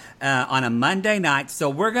 y'all, on a Monday night. So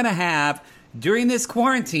we're going to have, during this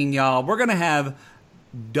quarantine, y'all, we're going to have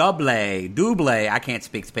double, I can't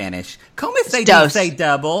speak Spanish. Como se dice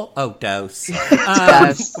double? Oh, dos.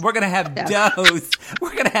 We're going to have dos.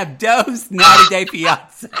 We're going to have dos 90 Day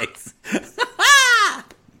Fiancés.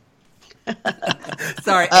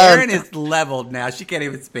 Sorry, Erin is leveled now. She can't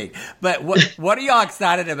even speak. But what are y'all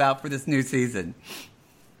excited about for this new season?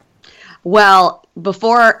 Well,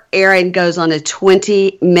 before Erin goes on a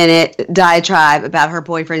 20-minute diatribe about her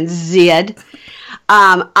boyfriend, Zed,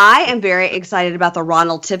 I am very excited about the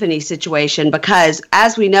Ronald Tiffany situation because,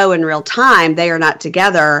 as we know in real time, they are not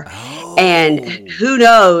together. Oh. And who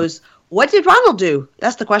knows, what did Ronald do?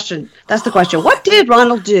 That's the question. What did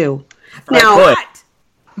Ronald do? Now,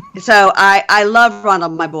 so I love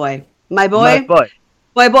Ronald, my boy. My boy,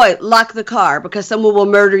 lock the car because someone will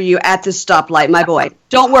murder you at this stoplight, my boy.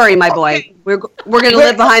 Don't worry, my boy. We're going to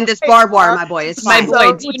live behind this barbed wire, my boy. It's fine.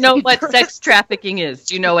 My boy, do you know what sex trafficking is?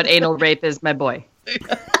 Do you know what anal rape is, my boy? Do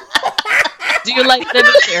you like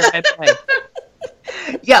living here, my boy?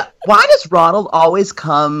 Yeah, why does Ronald always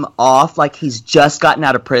come off like he's just gotten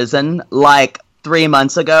out of prison like 3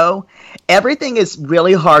 months ago? Everything is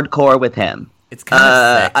really hardcore with him. It's kind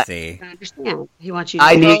of sexy. I understand. He wants you to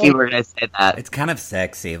I knew you were going to say that. It's kind of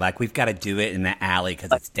sexy. Like, we've got to do it in the alley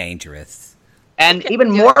because it's dangerous. And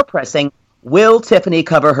even more pressing, will Tiffany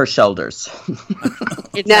cover her shoulders?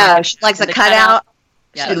 No, she likes a cutout.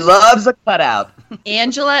 Yes. She loves a cutout.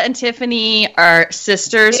 Angela and Tiffany are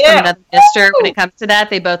sisters from another mister. When it comes to that,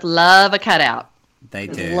 they both love a cutout. They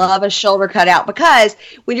do. Love a shoulder cutout because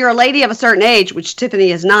when you're a lady of a certain age, which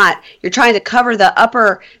Tiffany is not, you're trying to cover the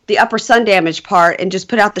upper sun damage part and just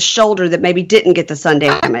put out the shoulder that maybe didn't get the sun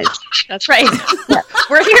damage. That's right.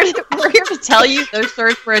 We're here to tell you those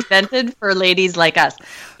shirts were invented for ladies like us.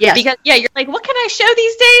 Yes. Because you're like, what can I show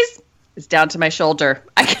these days? It's down to my shoulder.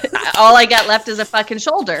 All I got left is a fucking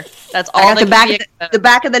shoulder. That's all. The back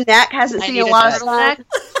of the neck hasn't seen a lot of sun.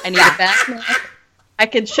 I need a back neck. I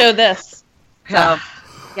can show this. So,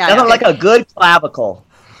 Nothing like a good clavicle.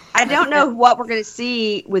 I don't know what we're going to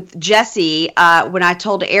see with Jesse. When I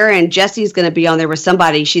told Erin Jesse's going to be on there with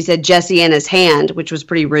somebody, she said Jesse and his hand, which was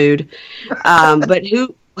pretty rude. But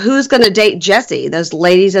who's going to date Jesse? Those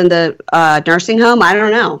ladies in the nursing home? I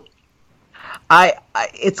don't know.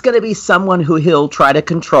 It's going to be someone who he'll try to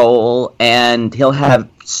control, and he'll have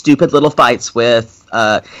stupid little fights with.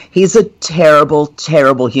 He's a terrible,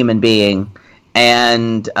 terrible human being.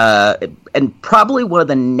 And probably one of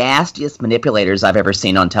the nastiest manipulators I've ever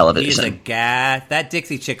seen on television. He's a gas. That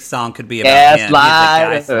Dixie Chicks song could be about him.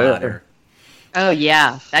 He's a gaslighter. Oh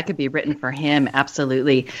yeah, that could be written for him.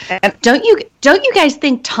 Absolutely. Don't you guys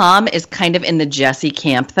think Tom is kind of in the Jesse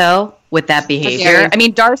camp though with that behavior? I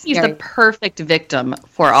mean, Darcy's the perfect victim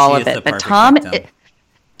for all of it, but Tom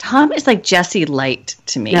is like Jesse light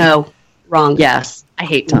to me. No, wrong. Yes, I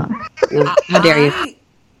hate Tom. How dare you?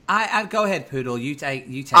 I go ahead, Poodle. You take.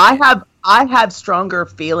 I have stronger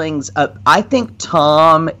feelings. I think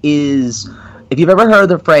Tom is. If you've ever heard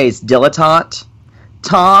the phrase dilettante,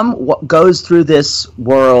 Tom goes through this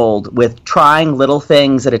world with trying little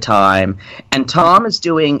things at a time, and Tom is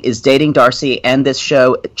dating Darcy and this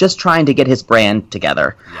show just trying to get his brand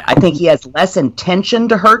together. Yeah. I think he has less intention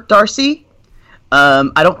to hurt Darcy.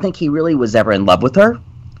 I don't think he really was ever in love with her.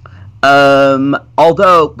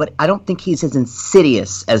 But I don't think he's as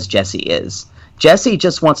insidious as Jesse is. Jesse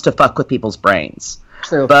just wants to fuck with people's brains.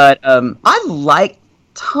 True. But I like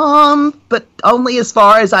Tom, but only as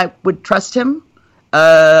far as I would trust him.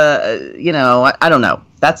 I don't know.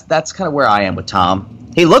 That's kind of where I am with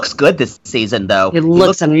Tom. He looks good this season, though. He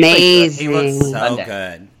looks amazing. He looks so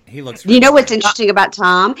good. He looks. You know what's interesting about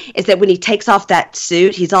Tom is that when he takes off that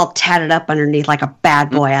suit, he's all tatted up underneath like a bad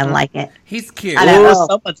boy. I like it. He's cute. I know.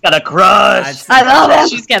 Someone's got a crush. I love him.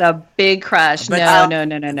 She's got a big crush. But, No.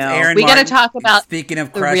 Aaron We got to Martin, talk about speaking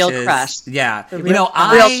of the crushes, real crush. Yeah, real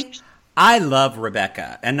I love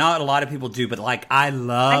Rebecca, and not a lot of people do, but like I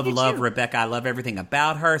love Rebecca. I love everything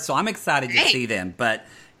about her, so I'm excited to see them. But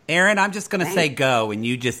Aaron, I'm just going to say go, and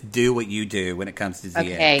you just do what you do when it comes to Zia.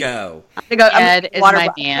 Okay. Go. Ed is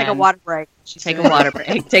my man. Take a water break. Take a water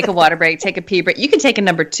break. Take a water break. Take a pee break. You can take a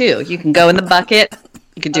number 2. You can go in the bucket.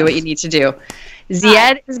 You can do what you need to do.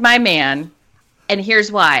 Zied is my man, and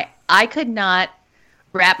here's why. I could not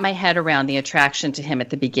wrap my head around the attraction to him at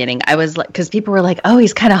the beginning. I was like, because people were like, oh,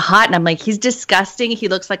 he's kind of hot. And I'm like, he's disgusting. He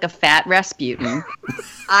looks like a fat Rasputin.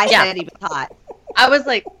 I said he was hot. I was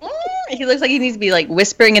like, he looks like he needs to be like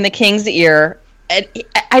whispering in the king's ear. And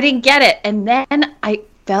I didn't get it. And then I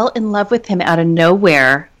fell in love with him out of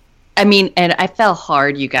nowhere. I mean, and I fell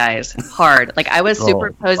hard, you guys, hard. Like I was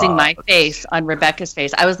superimposing my face on Rebecca's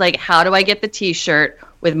face. I was like, how do I get the T-shirt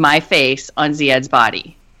with my face on Zied's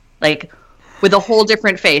body? Like with a whole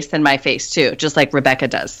different face than my face too, just like Rebecca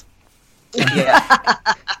does. Yeah.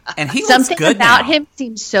 And he looks Something good about now. him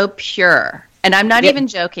seems so pure. And I'm not even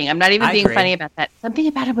joking. I'm not even being agree. funny about that. Something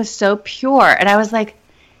about him was so pure. And I was like,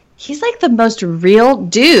 he's like the most real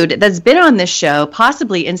dude that's been on this show,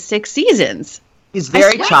 possibly in 6 seasons. He's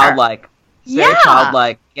very childlike. Very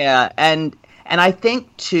childlike. Yeah. And I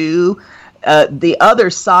think, too, the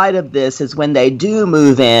other side of this is when they do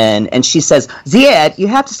move in and she says, Zied, you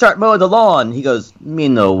have to start mowing the lawn. He goes, me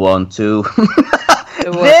no want to.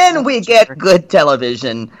 Then we get good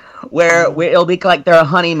television where it'll be like they're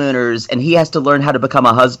honeymooners and he has to learn how to become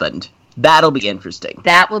a husband. That'll be interesting.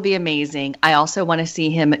 That will be amazing. I also want to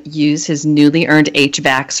see him use his newly earned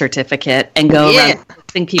HVAC certificate and go around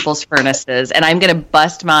fixing people's furnaces. And I'm going to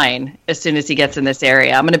bust mine as soon as he gets in this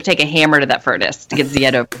area. I'm going to take a hammer to that furnace to get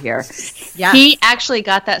Zied over here. Yeah. He actually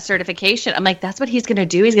got that certification. I'm like, that's what he's going to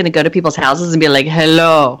do. He's going to go to people's houses and be like,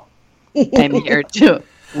 hello, I'm here to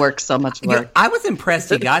work so much work. I was impressed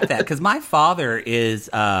he got that because my father is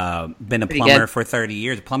been a plumber for 30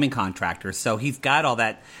 years, a plumbing contractor. So he's got all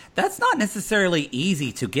that. That's not necessarily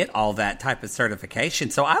easy to get all that type of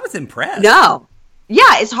certification. So I was impressed. No.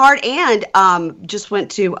 Yeah, it's hard. And just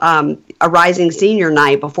went to a Rising Senior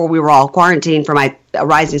night before we were all quarantined for my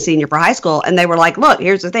Rising Senior for high school. And they were like, look,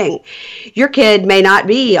 here's the thing. Your kid may not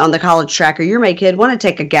be on the college track or your kid want to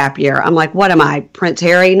take a gap year. I'm like, what am I, Prince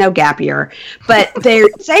Harry? No gap year. But they're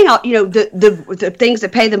saying, the things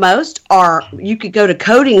that pay the most are you could go to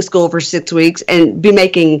coding school for 6 weeks and be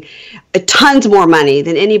making tons more money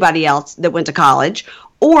than anybody else that went to college.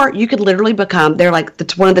 Or you could literally become, they're like,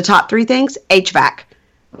 one of the top 3 things, HVAC.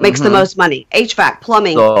 Makes the most money. HVAC,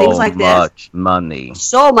 plumbing, things like this.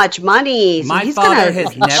 So much money. So my father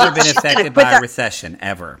has never been affected by a recession,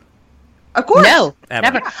 ever. Of course. No,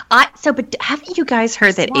 ever. never. But haven't you guys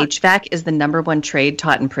heard that HVAC is the #1 trade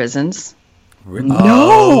taught in prisons?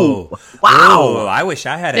 No. Wow. Oh, I wish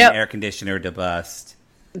I had an air conditioner to bust.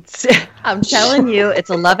 I'm telling you,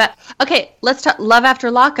 it's a love. Okay, let's talk Love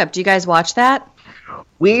After Lockup. Do you guys watch that?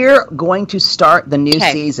 We're going to start the new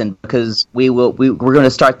season because we're going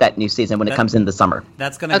to start that new season when it comes in the summer.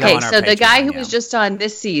 That's going to go on our so Patreon, the guy who was just on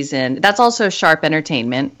this season, that's also Sharp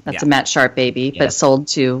Entertainment. That's a Matt Sharp baby, but sold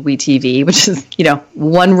to WeTV, which is,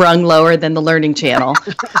 one rung lower than the Learning Channel.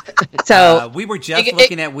 So we were just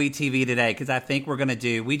looking at WeTV today because I think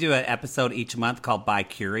we do an episode each month called By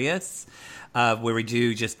Curious. Where we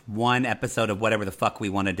do just one episode of whatever the fuck we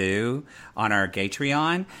want to do on our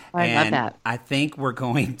Gatreon. I love that. I think we're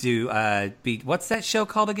going to what's that show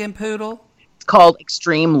called again, Poodle? It's called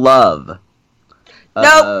Extreme Love.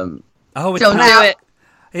 Nope. Don't do it.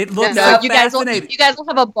 It looks so you guys will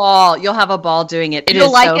have a ball. You'll have a ball doing it.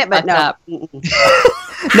 You'll like it, but no. Up.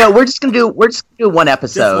 No, we're just gonna do one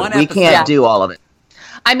episode. We can't do all of it.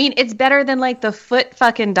 I mean, it's better than like the foot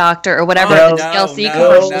fucking doctor or whatever the TLC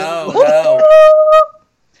commercials. No.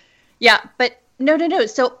 Yeah, but no.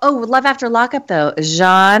 So, Love After Lockup though,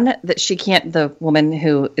 Jean, the woman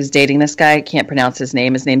who is dating this guy can't pronounce his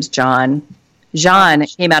name. His name's John. Jean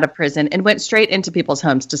came out of prison and went straight into people's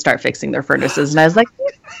homes to start fixing their furnaces. And I was like,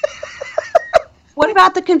 what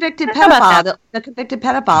about the convicted pedophile? The convicted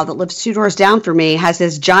pedophile that lives 2 doors down from me has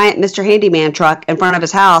his giant Mr. Handyman truck in front of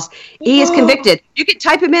his house. He is convicted. You can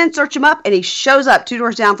type him in, search him up, and he shows up 2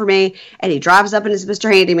 doors down from me, and he drives up in his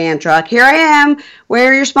Mr. Handyman truck. Here I am.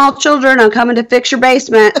 Where are your small children? I'm coming to fix your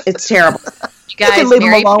basement. It's terrible. You guys, can leave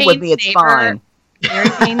him alone with me. It's fine. Mary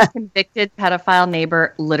Payne's convicted pedophile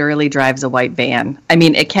neighbor literally drives a white van. I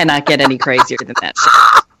mean, it cannot get any crazier than that.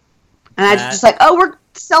 And I just like, we're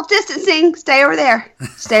self-distancing. Stay over there.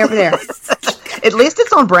 Stay over there. At least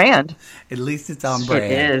it's on brand. At least it's on brand.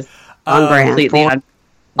 It is on brand. Completely on.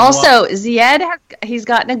 Also, Zied, he's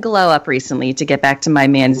gotten a glow up recently, to get back to my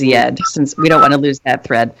man Zied, since we don't want to lose that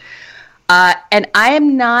thread. And I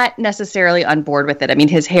am not necessarily on board with it. I mean,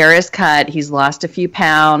 his hair is cut. He's lost a few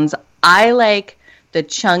pounds. I like the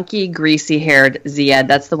chunky, greasy-haired Zied.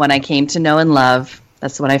 That's the one I came to know and love.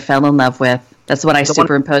 That's the one I fell in love with. That's the one I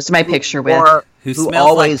superimposed my picture with. Who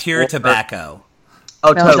smells like pure tobacco.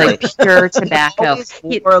 Oh, totally. Like pure tobacco.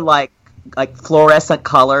 He wore like fluorescent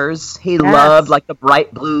colors. He loved like the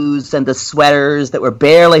bright blues and the sweaters that were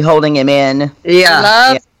barely holding him in. Yeah.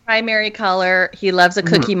 Loves primary color. He loves a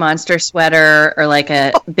Cookie Monster sweater or like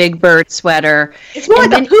a Big Bird sweater. It's more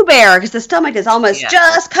like a Pooh Bear because the stomach is almost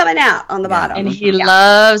just coming out on the bottom. And he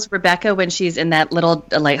loves Rebecca when she's in that little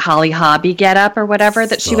like Holly Hobby getup or whatever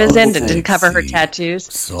that she was in that didn't cover her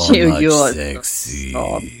tattoos. So much sexy.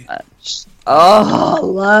 So much. Oh,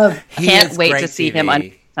 love. Can't wait to see him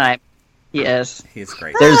on time. He is. He's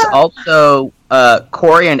great. There's also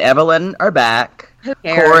Corey and Evelyn are back. Who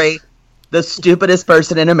cares? Corey, the stupidest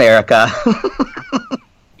person in America.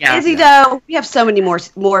 Is he though? We have so many more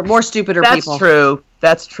stupider people.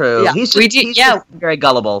 That's true. Yeah. He's just very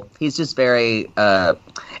gullible. He's just very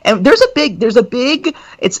and there's a big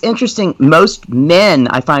it's interesting. Most men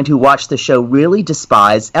I find who watch the show really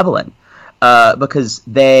despise Evelyn. Because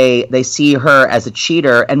they see her as a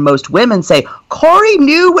cheater, and most women say Corey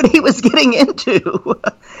knew what he was getting into.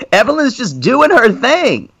 Evelyn's just doing her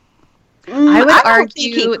thing. I would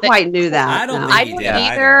argue he quite knew that. I don't think he did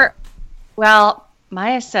either. Well,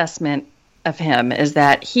 my assessment of him is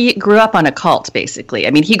that he grew up on a cult, basically.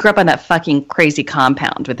 I mean, he grew up on that fucking crazy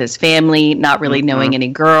compound with his family, not really knowing any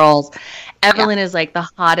girls. Evelyn is like the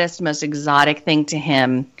hottest, most exotic thing to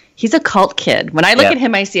him. He's a cult kid. When I look at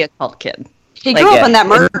him, I see a cult kid. He grew up on that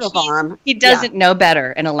murder farm. He doesn't know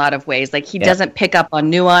better in a lot of ways. Like he doesn't pick up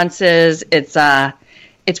on nuances. It's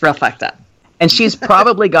real fucked up. And she's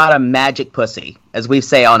probably got a magic pussy, as we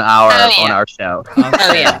say on our show.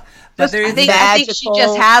 Oh yeah. But there is I think she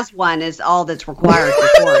just has one is all that's required for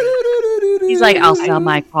Corey. He's like, I'll sell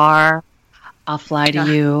my car. I'll fly to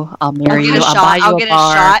you. I'll marry you. I'll buy you a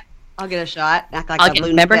bar. I'll get a shot. Act like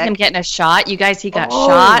remember him getting a shot? You guys, he got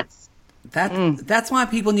shots. That's why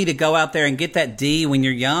people need to go out there and get that D when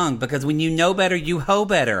you're young, because when you know better, you hoe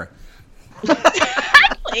better.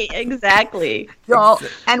 Exactly. Y'all,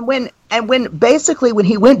 and when basically when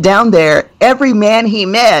he went down there, every man he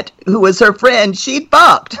met who was her friend, she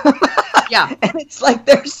fucked. Yeah. And it's like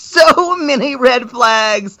there's so many red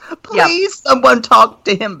flags. Please someone talk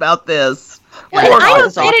to him about this. Well, I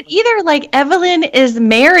don't get it either. Like, Evelyn is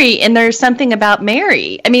Mary, and there's something about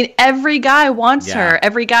Mary. I mean, every guy wants her.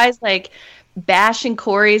 Every guy's like bashing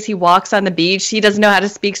Corey as he walks on the beach. He doesn't know how to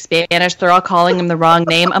speak Spanish. They're all calling him the wrong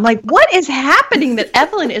name. I'm like, what is happening that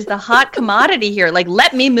Evelyn is the hot commodity here? Like,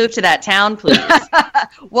 let me move to that town, please.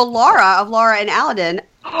 Well, Laura and Aladdin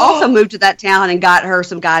also moved to that town and got her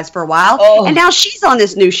some guys for a while. And now she's on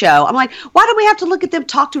this new show. I'm like, why do we have to look at them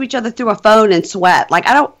talk to each other through a phone and sweat? Like,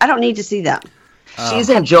 I don't need to see them. She's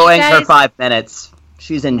enjoying her 5 minutes.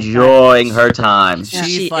 She's enjoying her time.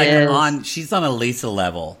 She's she's on a Lisa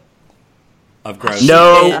level of gross.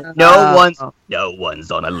 No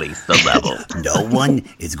one's on a Lisa level. No one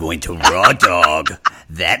is going to raw dog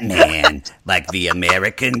that man like the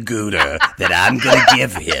American Gouda that I'm going to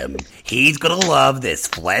give him. He's going to love this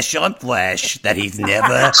flesh on flesh that he's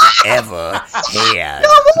never, ever had. No,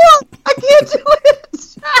 I can't do it.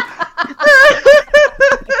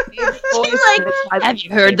 Like, have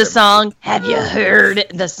you heard the song? Have you heard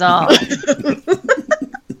the song?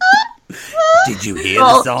 Did you hear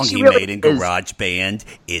the song he made in GarageBand?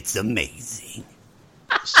 It's amazing.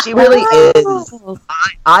 She really is.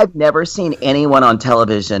 I've never seen anyone on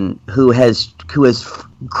television who has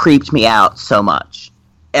creeped me out so much.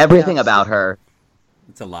 Everything about her.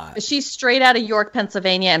 It's a lot. She's straight out of York,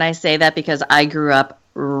 Pennsylvania, and I say that because I grew up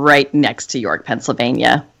right next to York,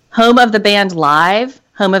 Pennsylvania. Home of the band Live,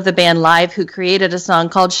 who created a song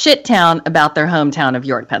called Shit Town about their hometown of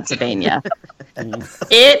York, Pennsylvania.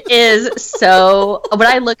 It is so, when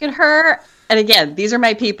I look at her, and again, these are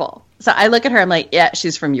my people. So I look at her, I'm like, yeah,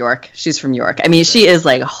 she's from York. She's from York. I mean, she is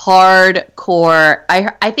like hardcore.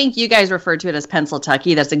 I think you guys refer to it as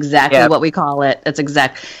Pennsyltucky. That's exactly what we call it.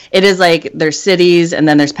 It is like there's cities and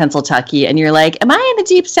then there's Pennsyltucky. And you're like, am I in the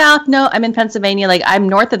deep south? No, I'm in Pennsylvania. Like I'm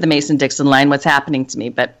north of the Mason-Dixon line. What's happening to me?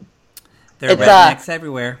 But there are rednecks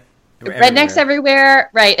everywhere. Rednecks everywhere.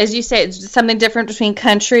 Right. As you say, it's something different between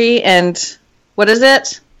country and what is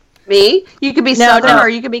it? Me? You could be Southern or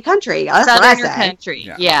you could be country. That's Southern or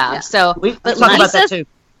country. Yeah. So we talk about that too.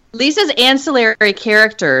 Lisa's ancillary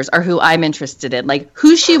characters are who I'm interested in. Like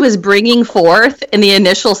who she was bringing forth in the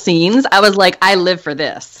initial scenes. I was like, I live for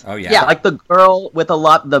this. Oh yeah. Yeah, like the girl with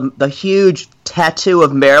the huge tattoo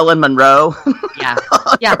of Marilyn Monroe. Yeah.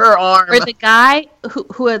 on her arm. Or the guy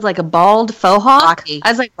who had like a bald faux hawk. Rocky.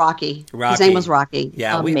 I was like, Rocky. His name was Rocky.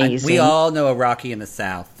 Yeah. Amazing. We all know a Rocky in the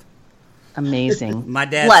South. Amazing. My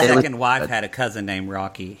dad's second wife had a cousin named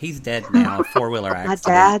Rocky. He's dead now, a four-wheeler accident.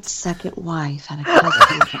 My dad's second wife had a cousin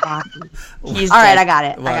named Rocky. He's all right,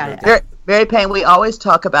 dead. I got it. Mary Payne, we always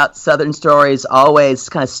talk about Southern stories, always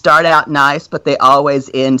kind of start out nice, but they always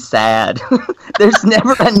end sad. There's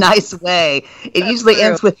never a nice way. It usually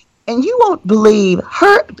ends with, and you won't believe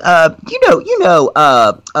her,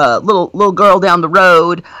 little girl down the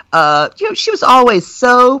road, she was always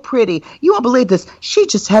so pretty. You won't believe this. She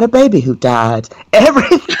just had a baby who died.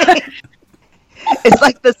 Everything. It's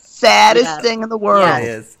like the saddest thing in the world.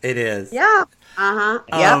 Yeah, it is. Yeah.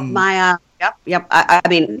 Yep. I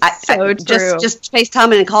mean, so just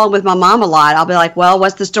FaceTiming and calling with my mom a lot. I'll be like, well,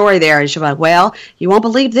 what's the story there? And she'll be like, well, you won't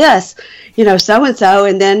believe this, so-and-so.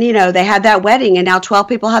 And then, they had that wedding and now 12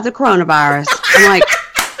 people have the coronavirus. I'm like,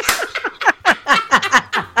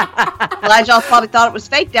 glad y'all probably thought it was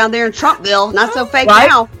fake down there in Trumpville. Not so fake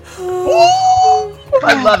now.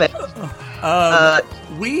 I love it.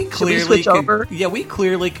 We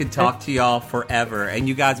clearly could talk to y'all forever. And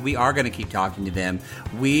you guys, we are going to keep talking to them.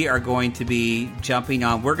 We are going to be jumping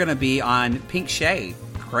on. We're going to be on Pink Shade,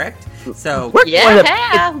 correct? So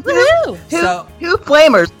woohoo! Two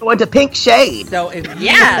flamers going to Pink Shade. So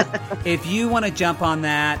if you want to jump on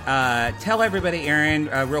that, tell everybody, Aaron,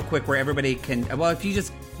 real quick, where everybody can. Well, if you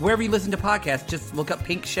just wherever you listen to podcasts, just look up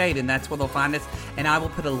Pink Shade, and that's where they'll find us. And I will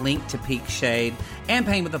put a link to Pink Shade and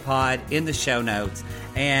Pain with the Pod in the show notes.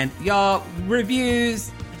 And y'all,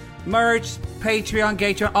 reviews, merch, Patreon,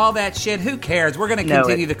 Gatron, all that shit. Who cares? We're going to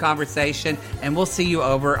continue the conversation, and we'll see you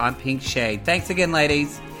over on Pink Shade. Thanks again,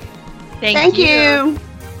 ladies. Thank you.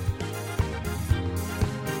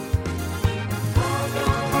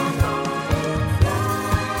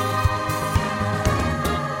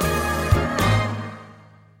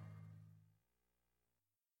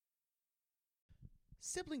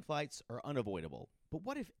 Sibling fights are unavoidable, but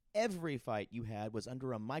what if every fight you had was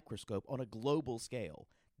under a microscope on a global scale?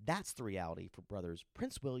 That's the reality for brothers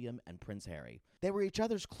Prince William and Prince Harry. They were each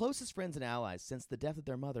other's closest friends and allies since the death of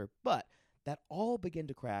their mother, but that all began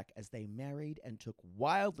to crack as they married and took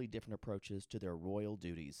wildly different approaches to their royal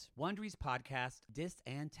duties. Wondery's podcast, Dis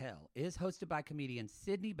and Tell, is hosted by comedians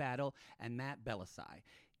Sydney Battle and Matt Belisai.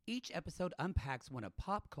 Each episode unpacks one of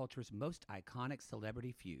pop culture's most iconic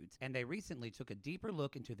celebrity feuds, and they recently took a deeper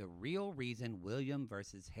look into the real reason William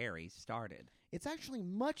versus Harry started. It's actually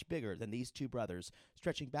much bigger than these two brothers,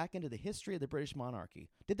 stretching back into the history of the British monarchy.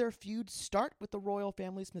 Did their feud start with the royal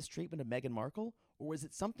family's mistreatment of Meghan Markle, or was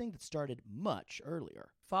it something that started much earlier?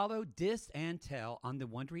 Follow Dis and Tell on the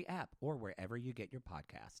Wondery app or wherever you get your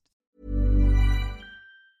podcasts.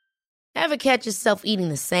 Ever catch yourself eating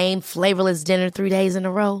the same flavorless dinner 3 days in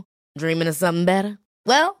a row? Dreaming of something better?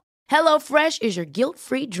 Well, HelloFresh is your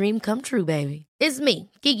guilt-free dream come true, baby. It's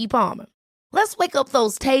me, Keke Palmer. Let's wake up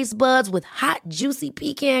those taste buds with hot, juicy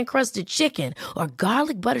pecan-crusted chicken or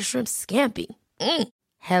garlic butter shrimp scampi.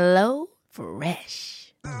 Hello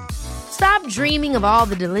Fresh. Stop dreaming of all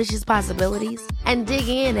the delicious possibilities and dig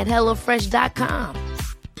in at HelloFresh.com.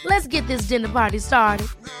 Let's get this dinner party started.